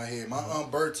off in my head. My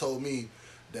Aunt Bird told me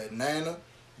that Nana,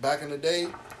 back in the day,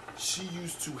 she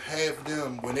used to have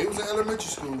them when they was in elementary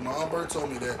school. My Aunt Bird told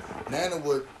me that Nana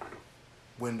would,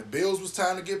 when the bills was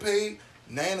time to get paid,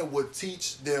 Nana would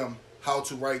teach them how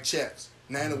to write checks.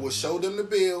 Nana would show them the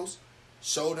bills,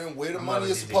 show them where the money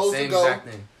is supposed to go,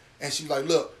 and she's like,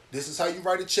 "Look, this is how you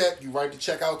write a check. You write the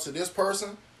check out to this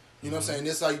person. You know what I'm saying?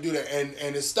 This is how you do that."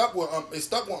 And it stuck with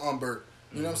Aunt Bird.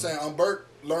 You know what I'm saying? Aunt Bird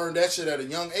learned that shit at a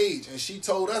young age, and she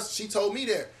told me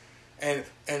that. And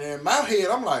in my head,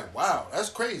 I'm like, wow, that's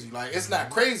crazy. Like, it's not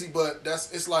crazy, but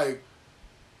it's like,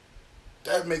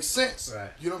 that makes sense. Right.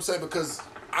 You know what I'm saying? Because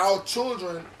our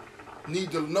children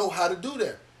need to know how to do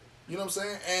that. You know what I'm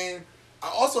saying? And I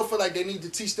also feel like they need to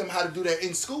teach them how to do that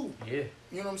in school. Yeah.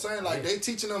 You know what I'm saying? Like, they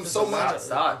teaching them It's so a lot. much.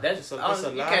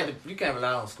 You can't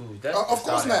rely on schools. That's Of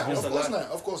course not. It's Of a course lot.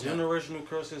 not. Of course not. Generational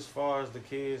curse as far as the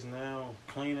kids now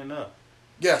cleaning up.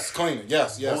 Yes, cleaning.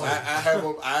 Yes. Boy.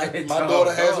 My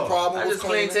daughter has a problem I with just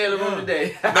cleaned cleaning. Taylor's room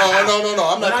today. No.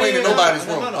 I'm not cleaning nobody's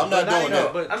room. I'm not doing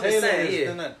that. But I'm just Taylor saying, is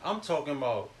yeah. not, I'm talking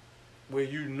about where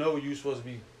you supposed to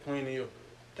be cleaning your.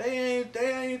 They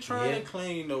ain't trying to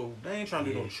clean no. They ain't trying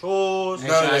to do no chores.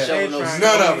 None of that. They ain't trying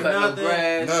None to of do it. nothing.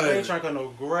 None of They it. ain't trying to cut no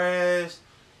grass.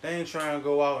 They ain't trying to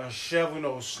go out and shovel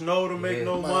no snow to make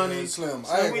no Man, money. Slim,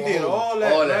 I So ain't we gonna did hold all you.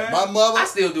 that, All man. that. My mother, I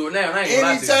still do it now. I ain't gonna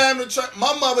lie to you. anytime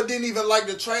my mother didn't even like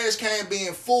the trash can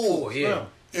being full. Oh, yeah.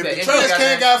 If Yeah, the if trash you got can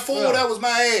that- got full, Yeah. that was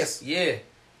my ass. Yeah.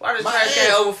 Why does My trash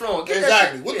can ass. overflowing? Get that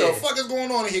Exactly. shit. What Yeah. the fuck is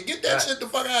going on in here? Get that Right. shit the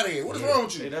fuck out of here. What is Yeah. wrong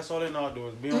with Hey, you? that's all they know how to do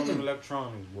is be on them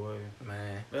electronics, boy.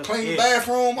 Man. That's Clean the it.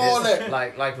 bathroom, all It's that.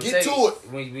 Like Get say, to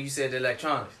it. When you said the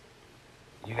electronics,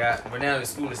 you got, but now the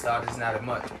school has started, it's not as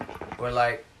much. But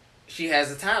like, she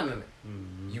has a time limit.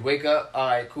 Mm-hmm. You wake up, all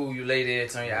right, cool, you lay there,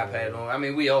 turn your iPad on. I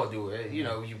mean, we all do it. You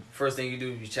know, first thing you do,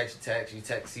 you check your text, you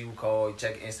text, see who called, you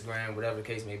check Instagram, whatever the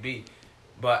case may be.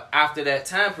 But after that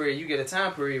time period, you get a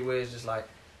time period where it's just like,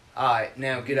 all right,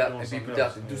 now get up and be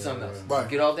productive, do something else. Right.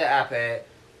 Get off that iPad,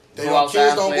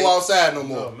 Kids don't go outside no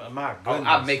more. No, my Oh, goodness.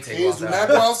 I make take Kids do outside. not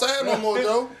go outside no more,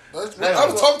 Joe. I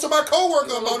was talking to my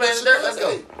coworker about that shit. Let's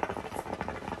go.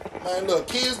 Man, look,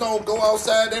 kids don't go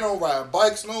outside. They don't ride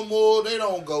bikes no more. They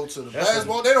don't go to the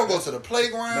basketball. They don't go to the Man,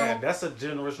 playground. that's a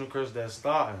generational curse that's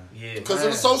starting. Yeah. Because of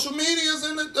the social medias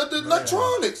and the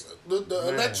electronics. The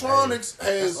electronics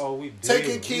has That's all we did.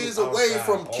 taken We kids was away outside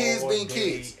from kids all being day,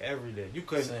 kids. every day.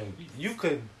 Same. You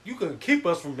couldn't keep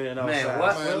us from being outside.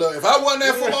 what? Man, look, if I wasn't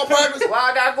at football practice,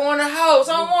 Why I gotta go in the house?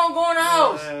 I don't want to go in the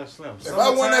house. Man, Slim. if I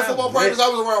wasn't at football practice, I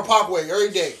was around Parkway every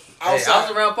day. Hey, I Outside.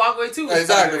 was around Parkway too.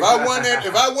 Exactly. We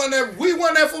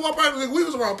won that football practice. We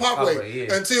was around Parkway Parkway,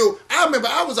 yeah. until I remember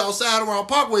I was outside around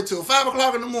Parkway till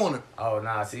 5:00 in the morning. Oh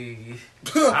nah, see,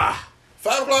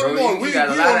 5:00 in the morning. you got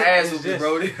a lot of ass it's whooping,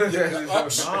 Brody. But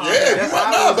that's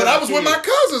I was with my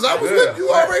cousins. I was with you.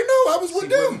 Already know I was with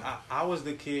them. I was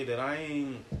the kid that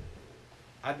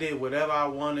I did whatever I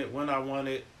wanted when I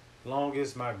wanted, long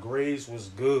as my grades was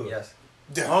good. Yes.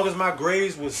 Long as my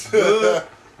grades was good,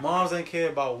 moms didn't care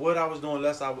about what I was doing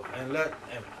unless I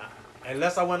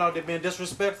went out there being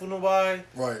disrespectful to nobody,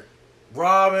 Right.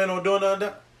 robbing or doing nothing.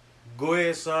 Go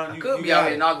ahead, son. I could be out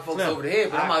here knocking folks over the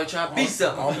head, but I'm out here trying to beat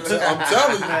something. I'm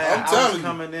telling you. Man, I'm I telling was you.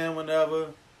 coming in whenever.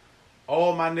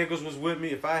 All my niggas was with me.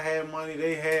 If I had money,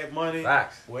 they had money.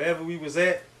 Facts. Wherever we was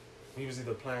at, we was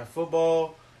either playing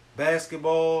football,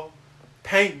 basketball,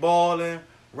 paintballing,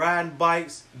 riding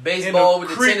bikes, Baseball with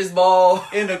the tennis ball.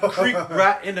 in the creek,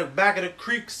 right in the back of the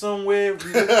creek somewhere, we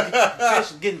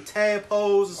fish, getting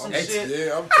tadpoles or some shit.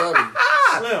 Yeah, I'm telling you.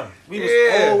 Slim, we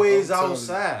Yeah. was always I'm telling you.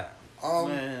 outside. Um,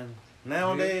 Man,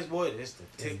 nowadays, boy, it's the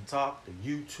TikTok, the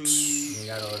YouTube. You ain't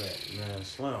got all that. Man,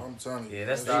 Slim. I'm telling you. Yeah,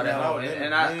 that They started not out. out- they And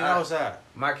ain't I, outside.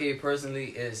 my kid personally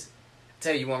is,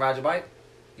 tell you want to ride your bike?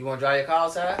 You want to drive your car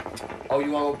outside? Oh, you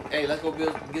want to, hey, let's go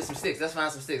get some sticks. Let's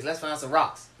find some sticks. Let's find some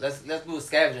rocks. Let's do a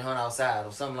scavenger hunt outside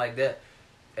or something like that.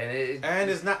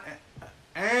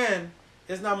 And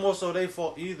It's not more so their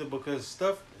fault either because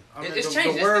stuff. I mean, It's the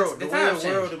changed. world, The the times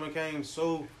world changed. became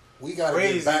so We gotta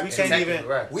crazy. get back We to can't that. even.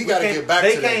 right. We gotta can't- get back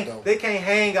they to that can't, though. They can't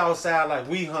hang outside like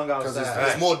we hung Because outside.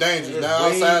 it's more dangerous. It's Now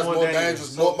way outside is more more dangerous.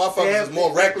 dangerous. So Motherfuckers they is have-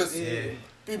 more reckless. Yeah.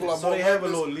 People are So more they have a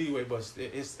reckless. little leeway, but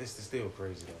it's still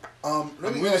crazy though.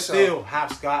 Let We me was ask y'all. still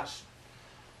hopscotch.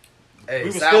 Hey, We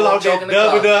was sidewalk still out there choke in the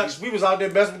double car. dutch. We was out there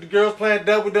messing with the girls playing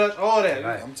double dutch, all that.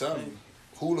 Right. I'm telling you.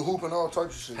 Hula hoop and all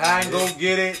types of shit. High and go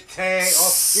get it, tag. We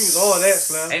was all that,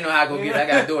 Slim. Ain't know how I go get it. I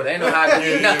gotta do it. Ain't know how I go Yeah,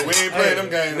 get yeah, nothing. we ain't playing them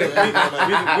games. We ain't playing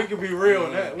that. We could be real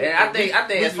on that. And I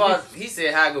think as far as he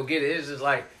said how I go get it, it's just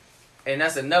like, and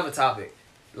that's another topic.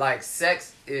 Like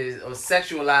sex is, or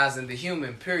sexualizing the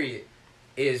human period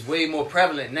is way more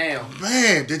prevalent now.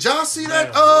 Man, did y'all see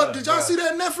that? Man, Did y'all bruh. see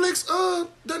that Netflix?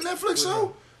 The Netflix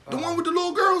show, the one with the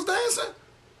little girls dancing.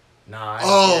 Nah, I ain't see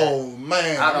Oh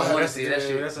man, I don't man. want to see that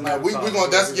shit. Man, we gonna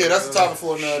that's a topic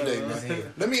for another day, Let's hear man.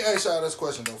 it. Let me ask y'all this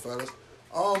question though, fellas.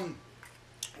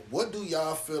 What do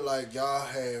y'all feel like y'all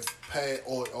have had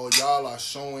or y'all are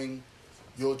showing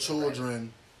your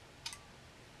children?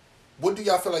 What do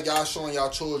y'all feel like y'all showing y'all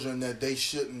children that they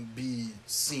shouldn't be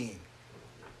seeing?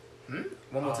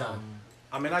 One more time.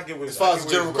 I mean, I get what As far as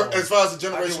the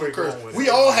generational curse, we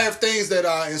all have things that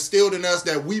are instilled in us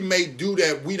that we may do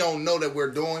that we don't know that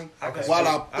we're doing while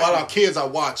our kids are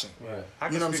watching. Yeah, I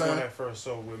can You know what I'm speak on saying? that first.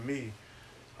 So with me,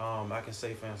 I can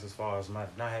say, for instance, as far as not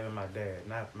having my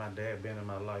dad being in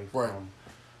my life. Right.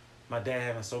 My dad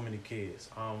having so many kids.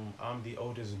 I'm the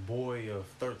oldest boy of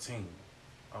 13.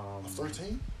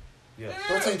 13? Yeah.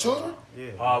 13 children?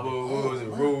 Yeah. was it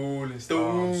Rolling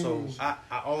So I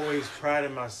always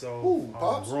prided myself Ooh,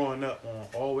 Pops. growing up on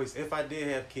always, if I did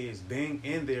have kids, being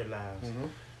in their lives Mm-hmm.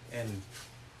 and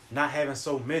not having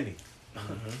so many.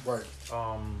 Right.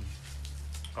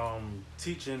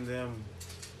 Teaching them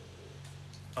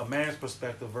a man's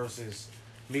perspective versus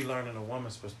me learning a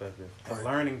woman's perspective, and Right.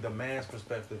 learning the man's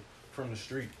perspective from the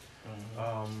street.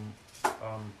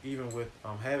 Even with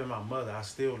having my mother, I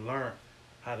still learned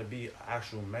how to be an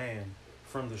actual man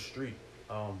from the street,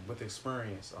 with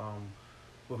experience,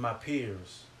 with my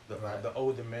peers, the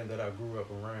older men that I grew up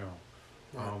around.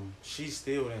 Right. She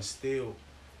still instilled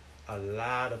a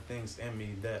lot of things in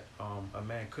me that a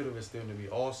man could have instilled in me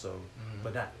also,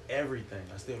 but not everything.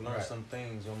 I still learned some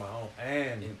things on my own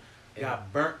and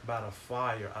got burnt by the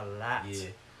fire a lot. Yeah,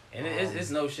 and it's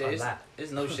no shade. a lot.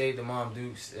 It's no shade to Mom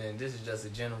Dukes, and this is just a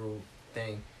general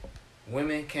thing.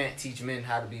 Women can't teach men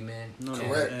how to be men. No, and,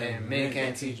 correct. and men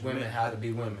can't teach women how to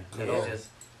be women. At It's all. just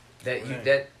that you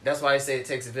Right. that's why I say it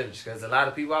takes a village, because a lot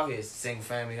of people out here is single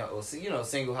family or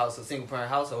single house or single parent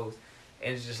households,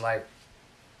 and it's just like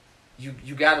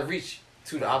you got to reach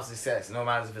to the opposite sex. No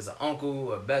matter if it's an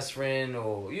uncle, a best friend,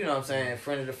 or you know what I'm saying,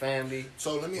 friend of the family.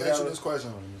 So let me Whatever. ask you this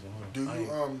question: Do I you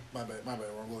ain't- my bad, Ron,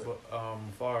 go ahead. But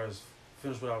as far as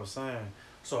finish what I was saying,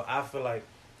 so I feel like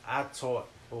I taught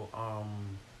or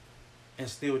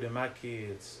instilled in my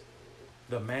kids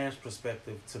the man's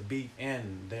perspective to be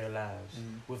in their lives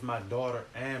with my daughter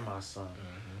and my son.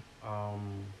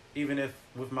 Even if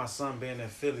with my son being in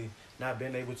Philly, not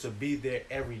being able to be there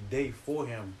every day for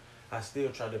him, I still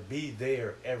try to be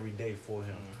there every day for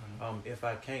him. If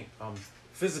I can't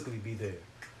physically be there,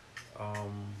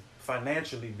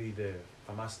 financially be there,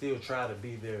 I still try to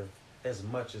be there as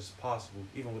much as possible,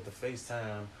 even with the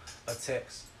FaceTime, a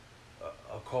text,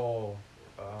 a call,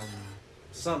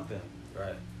 something.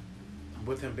 Right.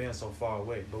 With him being so far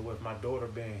away. But with my daughter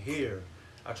being here,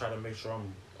 I try to make sure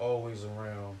I'm always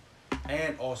around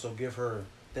and also give her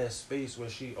that space where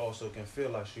she also can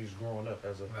feel like she's growing up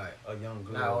as a young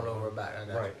girl. Not all over her back. I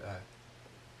got Right. you. Right.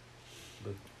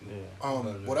 But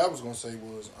yeah. What I was gonna say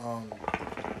was,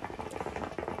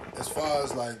 as far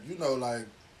as like like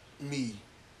me,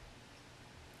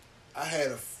 I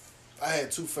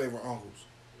had two favorite uncles,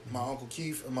 my Uncle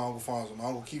Keith and my Uncle Fonzo. My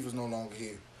Uncle Keith is no longer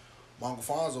here. My Uncle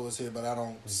Fonzo is here, but I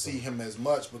don't see him as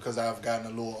much because I've gotten a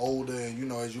little older,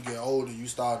 and as you get older, you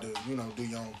start to do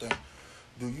your own thing.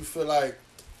 Do you feel like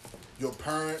your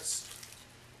parents?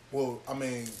 Well, I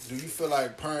mean, do you feel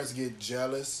like parents get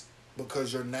jealous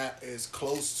because you're not as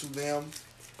close to them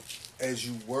as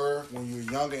you were when you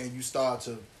were younger, and you start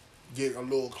to get a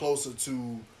little closer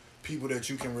to people that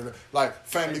you can relate, like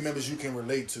family members you can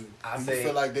relate to? Do you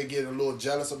feel like they get a little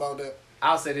jealous about that?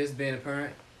 I'll say this: being a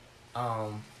parent,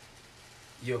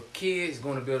 your kid's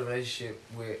going to build a relationship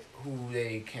with who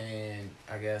they can,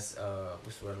 I guess,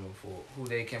 what's the word I'm looking for? Who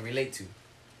they can relate to.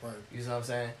 Right. You know what I'm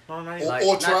saying? No, not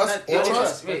Or trust.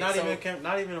 But Right.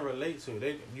 not even relate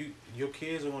to. Your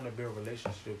kids are going to build a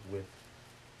relationship with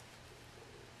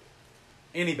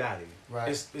anybody. Right.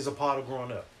 It's a part of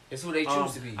growing up. It's who they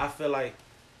choose to be. I feel like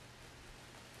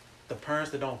the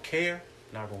parents that don't care,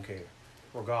 not gonna care,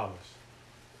 regardless.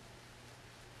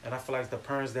 And I feel like the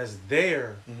parents that's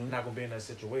there, not gonna be in that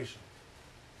situation.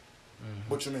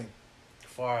 What you mean? As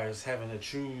far as having to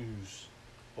choose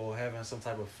or having some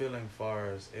type of feeling, far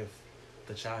as if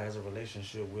the child has a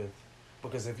relationship with,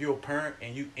 because if you're a parent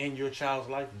and you in your child's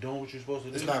life doing what you're supposed to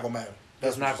do, It's not gonna matter.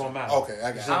 That's not gonna matter. Okay,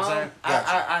 I got You it. see what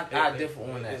I'm saying? I differ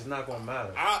on that. It's not gonna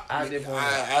matter. I differ on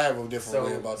that. I have a different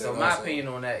way about that. So my also. opinion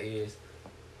on that is,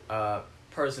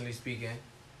 personally speaking,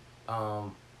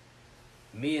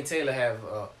 me and Taylor have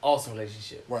an awesome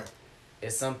relationship. Right.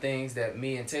 It's some things that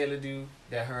me and Taylor do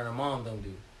that her and her mom don't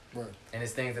do. Right. And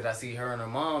it's things that I see her and her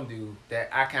mom do that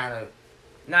I kind of,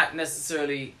 not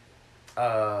necessarily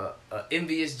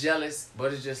envious, jealous,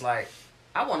 but it's just like,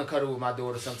 I want to cuddle with my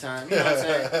daughter sometime. You know what I'm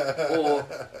saying?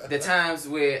 Or the times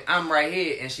where I'm right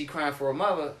here and she crying for her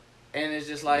mother, and it's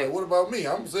just like, what about me?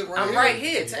 I'm sitting right I'm here. right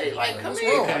here. Taylor, like, come What's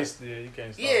here. wrong? You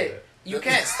can't stop Yeah, that. you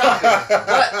can't stop it.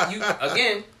 But you,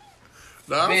 again,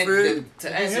 No, I'm Ben, free. to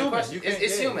answer your human. question, You it's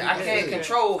can't- human. yeah, I you can't can't-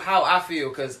 control how I feel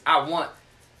because I want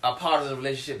a part of the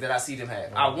relationship that I see them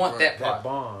have. I want that part, That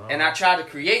bond. and I try to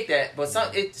create that. But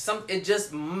it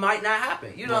just might not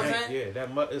happen. You know what I'm saying?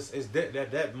 Yeah,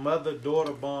 that mother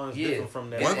daughter bond is different from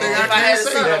that. One thing If I I can't had a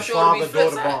say, son, I'm that sure it'd be father flip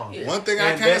daughter side. bond. Yeah. One thing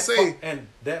I can't say. And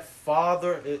that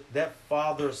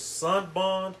father son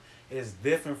bond is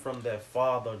different from that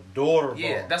father daughter bond.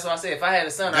 Yeah, that's what I say. If I had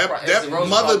a son, That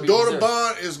mother daughter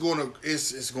bond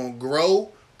is it's gonna grow,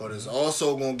 but it's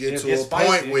also gonna get to a spicy.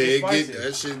 point where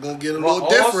that shit gonna get a little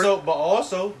different. But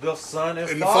also the son and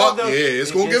And the father.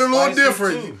 it's gonna get a little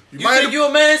different. Too. You think you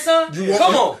a man, son? You want-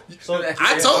 Come on. So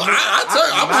I tell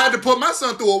you, I'm gonna have to put my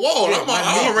son through a wall. Yeah,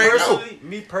 I already know.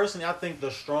 Me personally, I think the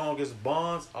strongest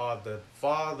bonds are the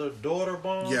father-daughter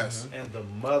bond Yes. and the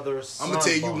mother-son I'm gonna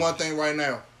tell you bond. one thing right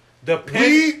now.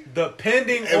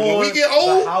 Depending and on when we get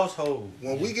old, the household.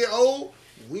 When we get old,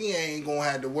 we ain't gonna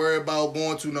have to worry about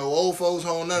going to no old folks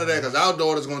home, none of that, because our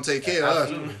daughter's gonna take care of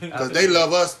us, because they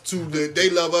love us to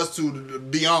the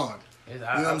beyond. You know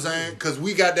what I'm saying? Because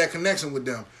we got that connection with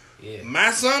them. Yeah.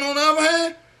 My son, on the other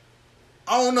hand,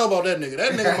 I don't know about that nigga.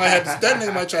 That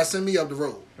nigga might try to send me up the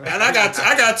road, and I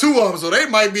got two of them, so they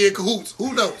might be in cahoots.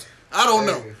 Who knows? I don't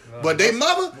know. But they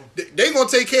mother, they gonna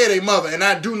take care of their mother, and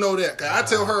I do know that. Cause I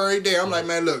tell her every day, I'm like,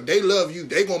 man, look, they love you.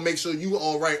 They gonna make sure you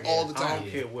all right all the I time.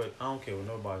 don't care what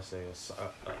nobody say.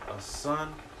 A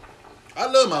son, I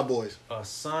love my boys. and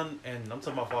I'm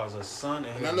talking about far as a son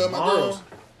and his I love my mom, girls.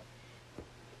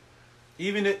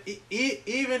 Even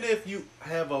if you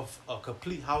have a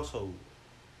complete household,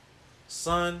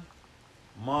 son,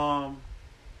 mom,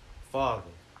 father,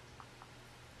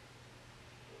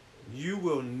 You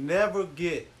will never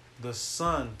get the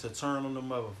son to turn on the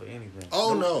mother for anything.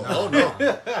 Oh no.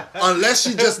 unless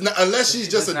she's just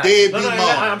a deadbeat mom.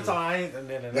 I'm talking.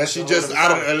 Unless she just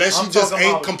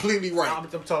ain't completely right. I'm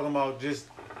talking about just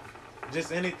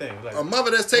anything. Like a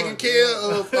mother that's taking care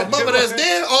of a mother that's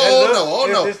dead. Oh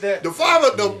no. The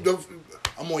father,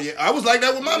 I'm on your. I was like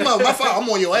that with my mother. My father, I'm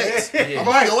on your ass. I'm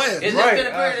on your ass. It's been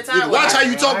a period of time. Watch how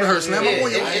you talk to her, Slim. I'm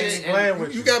on your ass.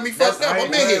 You got me fucked up.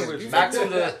 I'm in here. Back to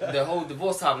the whole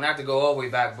divorce topic. Not to go all the way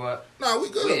back, but we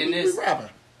good. We rapping.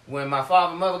 When my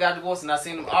father and mother got divorced, and I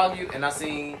seen them argue, and I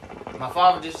seen my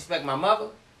father disrespect my mother.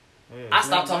 I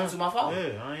stopped talking to my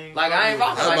father. I ain't rocking I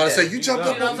was about to say you jumped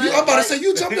up. I'm about to say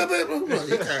you jumped up.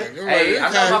 Hey,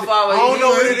 I know my father. I don't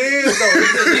know what it is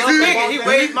though. He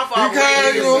waved my father.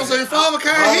 You know what I'm saying? Father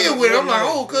kind of here with it. I'm like,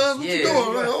 oh, cuz, what you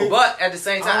doing? But at the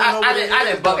same time, I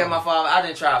didn't bug at my father. I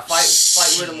didn't try to fight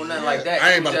with him or nothing like that.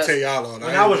 I ain't about to tell y'all all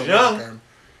that.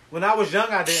 When I was young,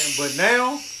 I didn't. But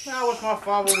now I wish my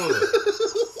father would.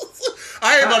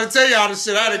 I ain't about to tell y'all the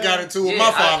shit I done got into with my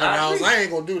father in the house. I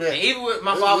ain't gonna do that. And even with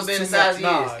my father being the size he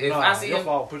is, if I see your him,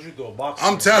 father put you through a box.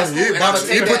 I'm telling you, he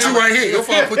put you right here. Your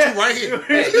father put you right here.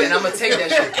 And I'm gonna take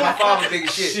that shit. My father big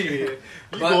as shit.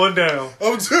 You going down?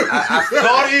 I'm telling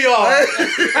you.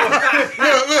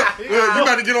 Look, you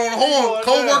got to get on the horn.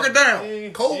 Cold worker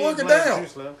down. Cold worker down. I'm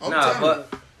still.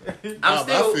 I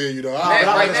feel you though.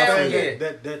 Right now,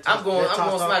 I'm going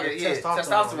that smack it. Yeah,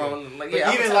 testosterone. Like,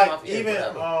 yeah, even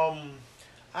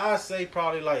I say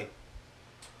probably like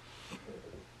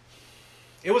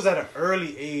it was at an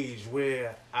early age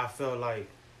where I felt like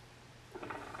I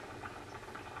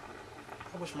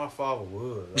wish my father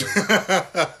would.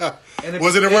 Like, and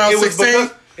was it around 16?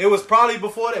 It was probably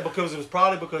before that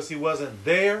because he wasn't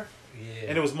there. Yeah.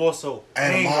 And it was more so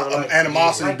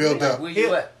animosity built up.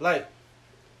 Like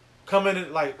coming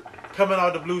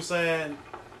out the blue saying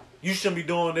you shouldn't be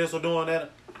doing this or doing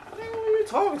that.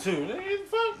 Talking to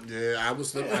yeah, I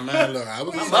was the man. Look, I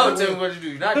was. My mother tell me what to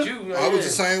do, not you. I was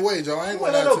the same way, Joe. I ain't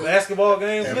going to basketball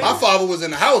games. And my father was in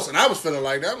the house, and I was feeling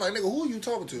like that. I'm like, nigga, who are you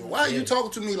talking to? Why are you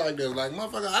talking to me like this? Like,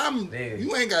 motherfucker,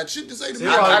 you ain't got shit to say to me.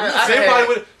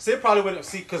 Probably would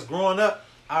see because growing up,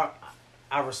 I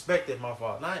respected my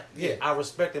father. I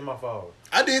respected my father.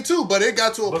 I did too, but it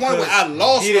got to a point where I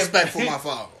lost respect for my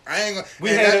father. I ain't gonna.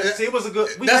 It was a good.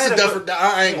 That's a different.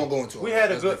 I ain't gonna go into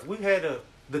it.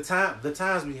 The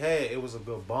times we had, it was a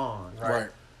good bond. Right.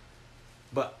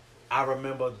 But I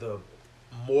remember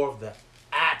more of the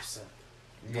absent.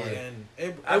 Yeah. And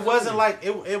it wasn't like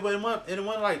it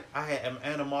wasn't like I had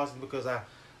animosity because I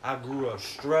grew up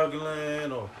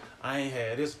struggling or I ain't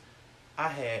had this. I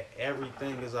had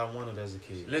everything as I wanted as a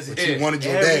kid. But you wanted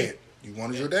your dad. You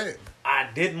wanted your dad. I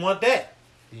didn't want that.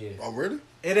 Yeah. Oh really?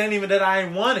 It ain't even that I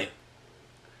ain't want it.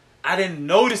 I didn't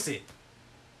notice it.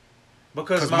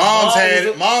 Because mom's had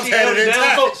it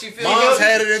intact. She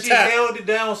held it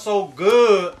down so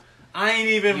good. I ain't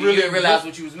even you didn't realize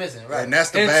what you was missing, right? And that's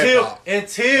the bad part.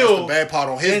 That's the bad part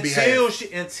on his behalf.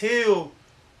 Until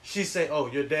she say, "Oh,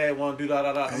 your dad want to do da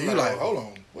da da," and you like, "Hold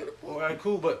on, all right,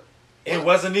 cool," but it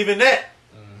wasn't even that.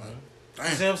 You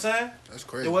see what I'm saying? That's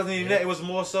crazy. It wasn't even that. It was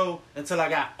more so until I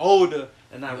got older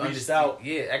and I reached out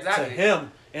to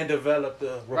him. And develop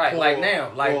the rapport. Right, like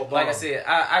now, like I said,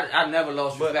 I never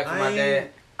lost respect for my dad.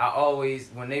 I always,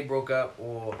 when they broke up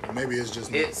or maybe it's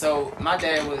just so my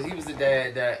dad was the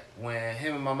dad that when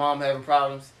him and my mom having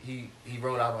problems, he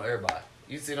wrote out on everybody.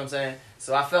 You see what I'm saying?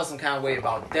 So I felt some kind of way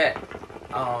about that.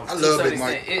 I love Big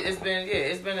Mike.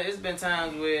 It's been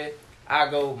times where I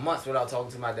go months without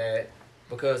talking to my dad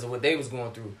because of what they was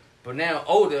going through. But now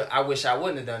older, I wish I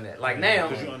wouldn't have done that. Like now,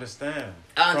 because you understand.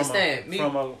 I understand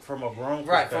from a grown perspective.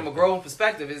 Right, from a grown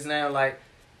perspective, it's now like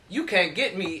you can't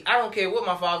get me. I don't care what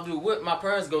my father do, what my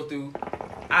parents go through.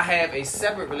 I have a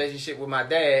separate relationship with my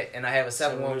dad, and I have a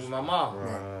separate one with my mom.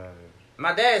 Right.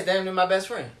 My dad's damn near my best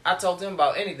friend. I talk to him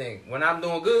about anything. When I'm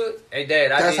doing good, hey dad,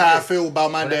 that's how I feel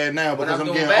about my dad now because I'm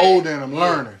getting older and I'm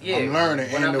learning. Yeah. I'm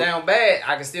learning. When I'm down bad,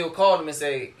 I can still call him and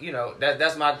say, you know,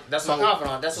 that's my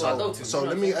confidant. That's who I go to. So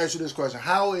let me ask you this question: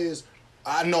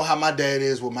 I know how my dad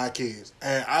is with my kids,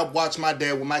 and I watch my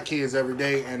dad with my kids every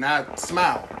day, and I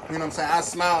smile. You know what I'm saying? I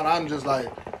smile, and I'm just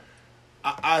like,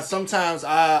 sometimes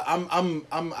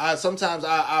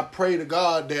I pray to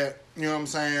God that, you know what I'm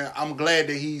saying, I'm glad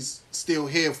that he's still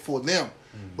here for them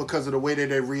because of the way that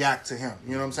they react to him.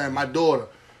 You know what I'm saying? My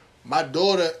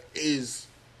daughter is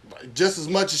just as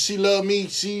much as she loved me,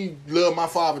 she loved my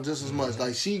father just as much.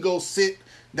 Like she will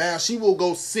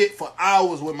go sit for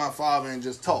hours with my father and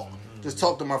just talk. Just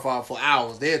talk to my father for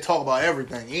hours. They'll talk about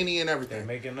everything, any and everything. They're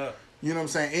making up. You know what I'm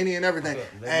saying? Any and everything.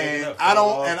 They And make it up I for a don't,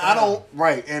 long and I time. don't,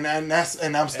 right. And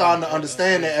I'm starting to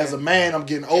understand that as a man. I'm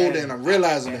getting older and I'm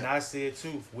realizing and that. I see it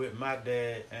too with my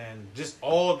dad and just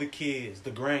all the kids, the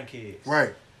grandkids.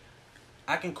 Right.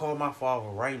 I can call my father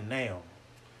right now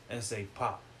and say,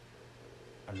 Pop,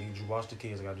 I need you to watch the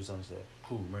kids. I got to do something. Say,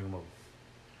 cool, bring them over.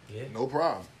 Yeah. No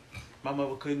problem. My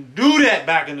mother couldn't do that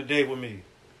back in the day with me.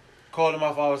 Calling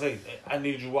my father and say, I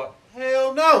need you to watch.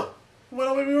 Hell no. He went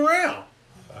over me around.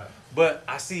 Right. But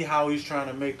I see how he's trying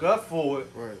to make up for it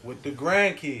Right. with the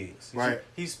grandkids. Right.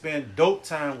 He spent dope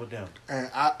time with them. And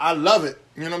I love it.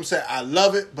 You know what I'm saying? I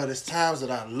love it, but it's times that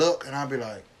I look and I'll be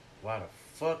like, Why the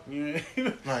fuck you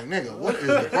like, nigga, what is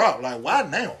the problem? Like, why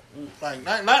now? Like,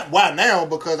 not why now,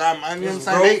 because you know what I'm It's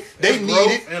saying? growth. They It's need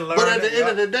growth it. and But at the learning. end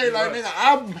of the day, You're like, right. nigga,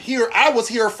 I'm here. I was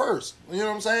here first. You know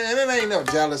what I'm saying? And it ain't no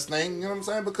jealous thing. You know what I'm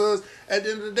saying? Because at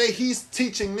the end of the day, he's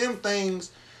teaching them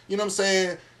things, you know what I'm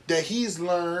saying, that he's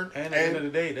learned. And at the end of the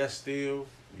day, that's still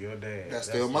your dad. That's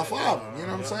still my father, you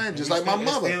know what I'm saying? Just like my it's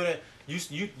mother. Still that,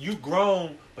 you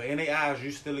grown, but in their eyes,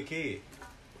 you still a kid.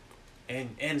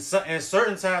 And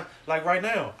certain times, like right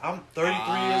now, I'm 33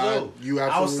 years old. You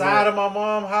absolutely outside right. of my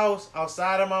mom's house,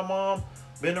 outside of my mom,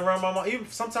 been around my mom, even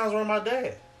sometimes around my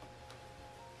dad.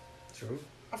 True.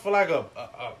 I feel like a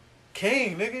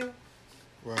king, nigga.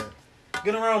 Right.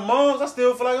 Getting around moms, I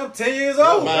still feel like I'm 10 years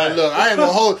old. Man, look, I ain't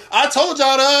gonna hold. I told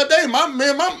y'all the other day, my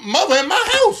mother in my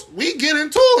house, we get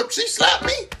into it. She slapped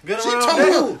me. Get She around told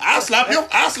that. me, I slap your. She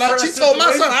First told my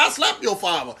son, situation. I slap your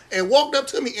father, and walked up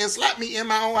to me and slapped me in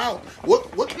my own house.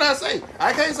 What can I say?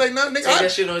 I can't say nothing, Take nigga.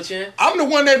 that shit on the chin. I'm the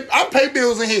one that I pay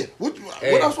bills in here. What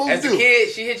I'm supposed As to a do? kid,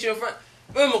 she hit you in front.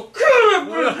 What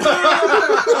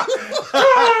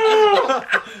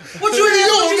you You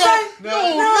what you say?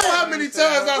 don't know how many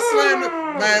times I slammed it.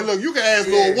 Man, look, you can ask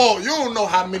Lil Walt. You don't know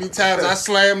how many times I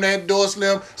slammed that door,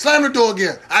 slam the door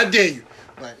again. I dare you.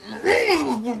 Like,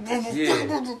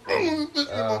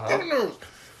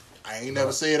 I ain't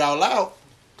never say it out loud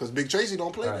because Big Tracy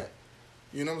don't play Right. that.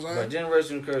 You know what I'm But saying?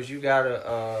 generational curse, you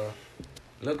gotta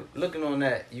looking on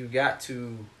that. You got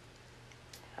to.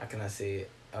 How can I say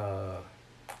it?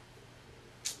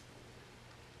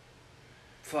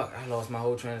 Fuck! I lost my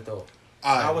whole train of thought.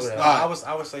 All right,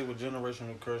 I would say with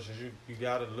generational curses, you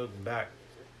gotta look back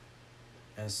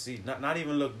and see. Not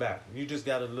even look back. You just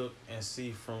gotta look and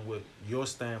see from what your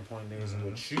standpoint is and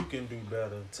what you can do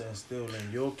better to instill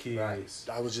in your kids.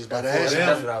 Right. I was just about to For ask you. them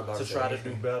That's what I was about to to try say. to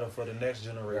do better for the next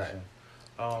generation.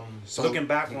 So, Looking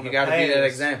back on You the gotta past, be that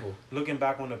example. Looking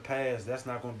back on the past, that's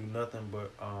not gonna do nothing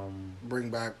but bring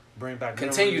back. bring back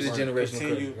Continue memories, the generational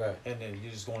continue, curse, right. and then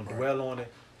you're just gonna dwell on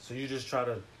it. So you just try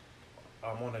to,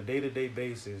 on a day-to-day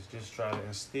basis, just try to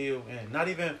instill in, not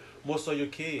even more so your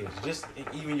kids, just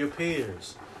even your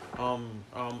peers,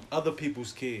 other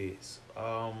people's kids,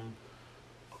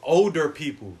 older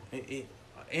people.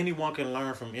 Anyone can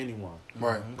learn from anyone.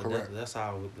 Right, But correct. That's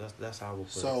how that's how we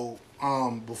put it. So,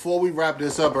 before we wrap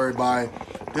this up, everybody,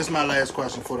 this is my last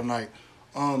question for tonight.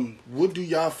 What do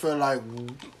y'all feel like?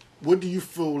 What do you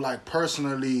feel like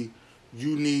personally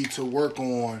you need to work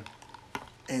on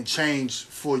and change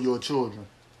for your children,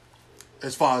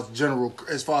 as far as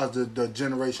the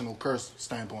generational curse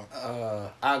standpoint?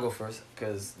 I'll go first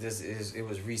because it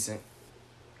was recent.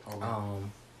 Okay.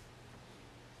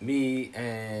 Me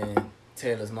and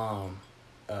Taylor's mom,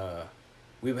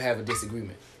 we would have a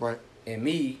disagreement. Right. And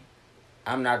me,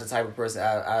 I'm not the type of person.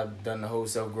 I've done the whole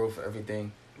self growth for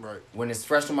everything. Right. When it's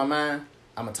fresh on my mind,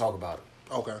 I'm gonna talk about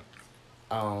it. Okay.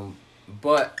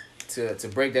 But to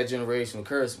break that generational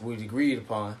curse, we agreed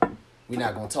upon. We're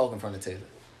not gonna talk in front of Taylor.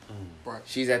 Right.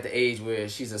 She's at the age where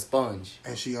she's a sponge.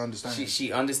 And she understands.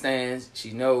 She understands.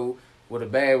 She know what a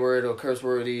bad word or curse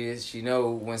word is. She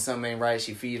know when something ain't right.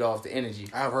 She feed off the energy.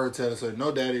 I've heard Taylor say,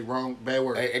 "No, Daddy, wrong, bad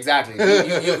word." Exactly.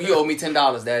 You owe me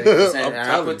 $10, Daddy. You know what I'm saying? I'm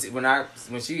And telling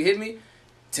when she hit me,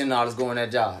 $10 go on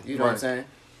that job. You know what I'm Right. saying?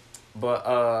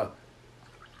 But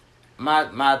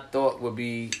my thought would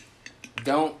be,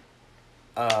 don't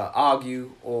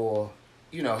argue or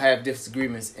have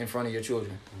disagreements in front of your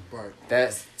children. Right.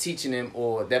 That's teaching them,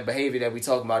 or that behavior that we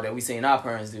talk about that we seen our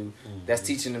parents do. That's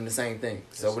teaching them the same thing.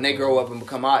 So when they grow up and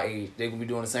become our age, they're gonna be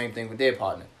doing the same thing with their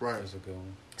partner. Right. That's a good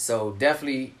one. So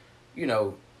definitely,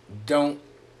 don't.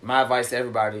 My advice to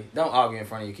everybody: don't argue in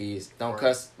front of your kids. Don't Right.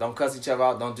 cuss. Don't cuss each other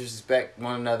out. Don't disrespect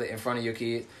one another in front of your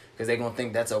kids because they're gonna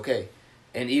think that's okay.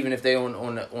 And even if they on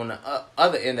the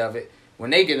other end of it, when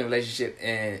they get in a relationship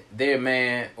and their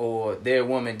man or their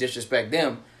woman disrespect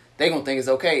them, they gonna think it's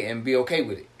okay and be okay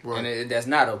with it. Right. And that's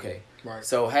not okay. Right.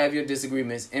 So have your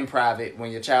disagreements in private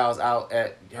when your child's out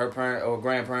at her parent or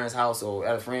grandparents' house or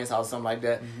at a friend's house, something like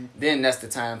that. Then that's the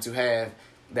time to have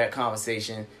that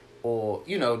conversation or,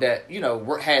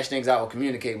 hash things out or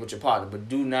communicate with your partner, but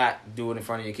do not do it in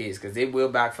front of your kids because it will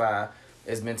backfire.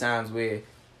 There's been times where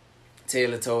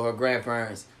Taylor told her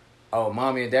grandparents, oh,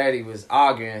 mommy and daddy was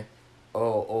arguing,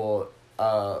 or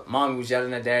mommy was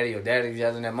yelling at daddy, or daddy was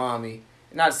yelling at mommy.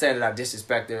 Not saying that I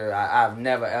disrespect her. I've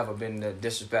never, ever been the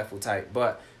disrespectful type.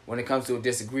 But when it comes to a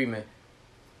disagreement,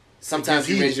 sometimes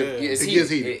you raise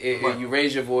you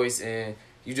raise your voice and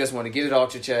you just want to get it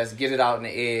off your chest, get it out in the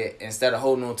air instead of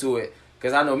holding on to it.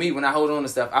 Because I know me, when I hold on to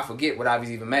stuff, I forget what I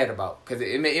was even mad about. Because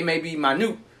it may be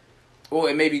minute or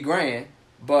it may be grand,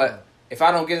 but if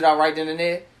I don't get it out right then and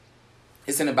there,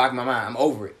 it's in the back of my mind. I'm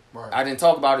over it. Right. I didn't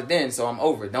talk about it then, so I'm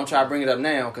over it. Don't try to bring it up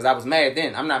now because I was mad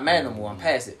then. I'm not mad no more. I'm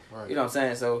past it. Right. You know what I'm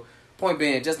saying? So point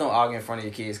being, just don't argue in front of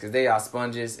your kids because they are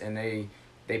sponges and they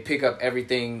pick up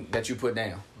everything that you put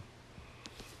down.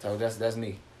 So that's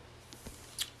me.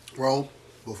 Ro,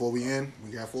 before we end,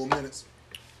 we got 4 minutes.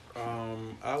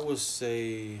 I would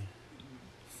say,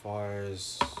 as far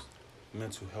as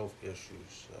mental health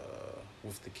issues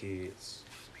with the kids,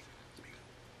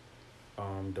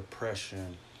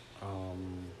 depression,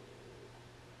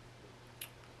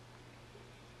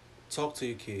 talk to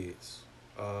your kids.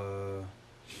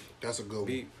 That's a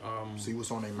good one. See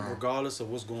what's on their mind. Regardless of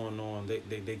what's going on,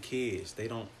 they kids.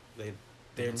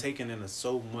 They're taking in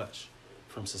so much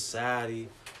from society,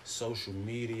 social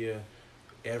media,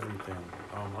 everything.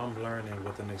 I'm learning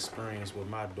with an experience with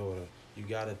my daughter. You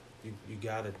gotta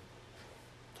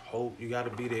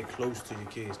be there close to your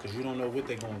kids because you don't know what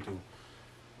they're going through.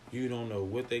 You don't know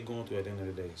what they're going through at the end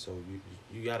of the day. So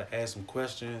you gotta ask them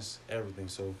questions, everything.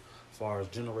 So as far as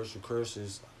generational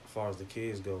curses, as far as the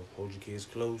kids go, hold your kids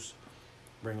close,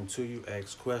 bring them to you,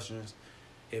 ask questions.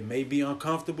 It may be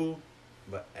uncomfortable,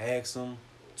 but ask them,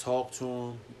 talk to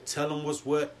them, tell them what's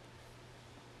what.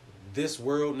 This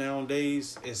world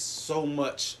nowadays is so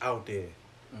much out there.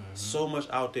 So much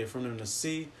out there for them to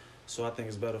see. So I think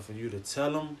it's better for you to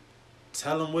tell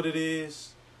them what it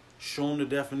is, show them the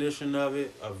definition of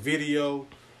it, a video,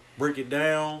 break it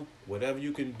down, whatever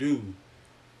you can do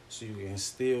so you can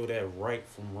instill that right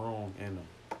from wrong in them.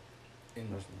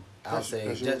 I'll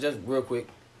say, just real quick,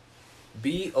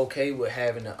 be okay with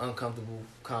having the uncomfortable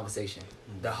conversation,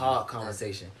 the hard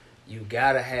conversation. You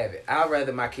gotta have it. I'd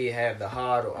rather my kid have the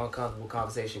hard or uncomfortable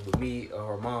conversation with me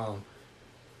or her mom.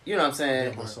 You know what I'm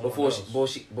saying?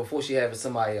 Before she have it with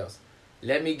somebody else.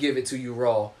 Let me give it to you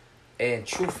raw and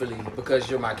truthfully because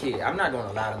you're my kid. I'm not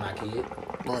gonna lie to my kid.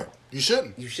 Right. You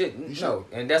shouldn't. No.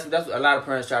 And that's a lot of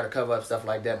parents try to cover up stuff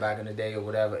like that back in the day or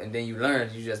whatever, and then you learn,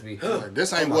 you just be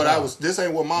this ain't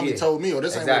what mommy told me, or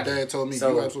this ain't what dad told me.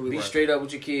 So you're absolutely be right. straight up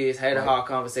with your kids, have a hard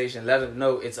conversation, let them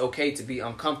know it's okay to be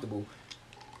uncomfortable.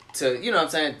 To, you know what I'm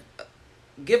saying?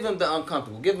 Give them the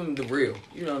uncomfortable, give them the real.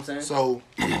 You know what I'm saying? So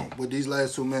with these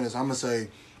last 2 minutes, I'm gonna say,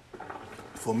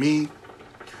 for me,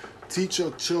 teach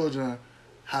your children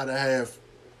how to have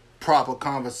proper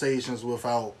conversations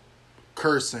without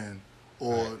cursing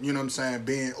or you know what I'm saying,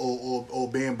 being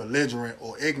or being belligerent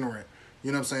or ignorant.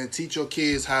 You know what I'm saying? Teach your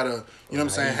kids how to, you know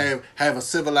what I'm saying, have a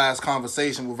civilized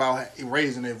conversation without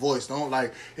raising their voice. Don't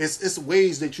it's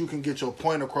ways that you can get your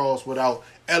point across without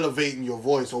elevating your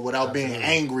voice or without being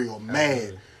angry or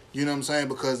mad. You know what I'm saying?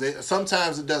 Because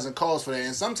sometimes it doesn't cause for that.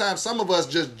 And sometimes some of us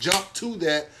just jump to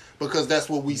that because that's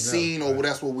what we seen or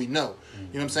that's what we know. You know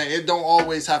what I'm saying? It don't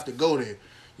always have to go there.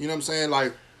 You know what I'm saying?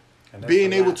 Like,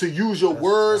 being able to use your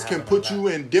words can put you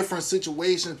in different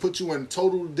situations, put you in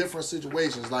total different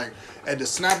situations. Like, at the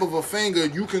snap of a finger,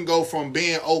 you can go from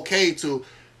being okay to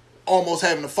almost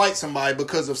having to fight somebody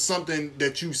because of something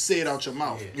that you said out your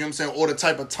mouth. You know what I'm saying? Or the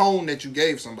type of tone that you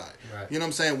gave somebody. Right. You know what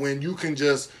I'm saying? When you can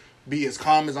just be as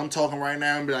calm as I'm talking right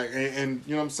now and be like, and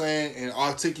you know what I'm saying? And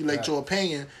articulate your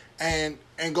opinion and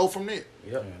go from there.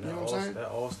 Yep. You know what I'm saying? That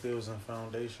all steals in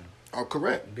foundation. Oh,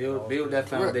 correct. Build that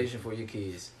foundation for your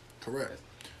kids. Correct.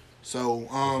 So,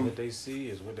 what they see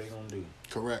is what they gonna do.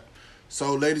 Correct.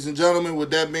 So, ladies and gentlemen,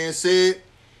 with that being said,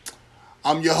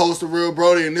 I'm your host, The Real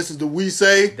Brody, and this is the We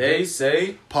Say They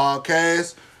Say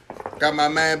podcast. Got my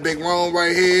man Big Rome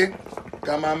right here.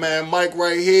 Got my man Mike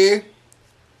right here.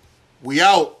 We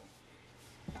out.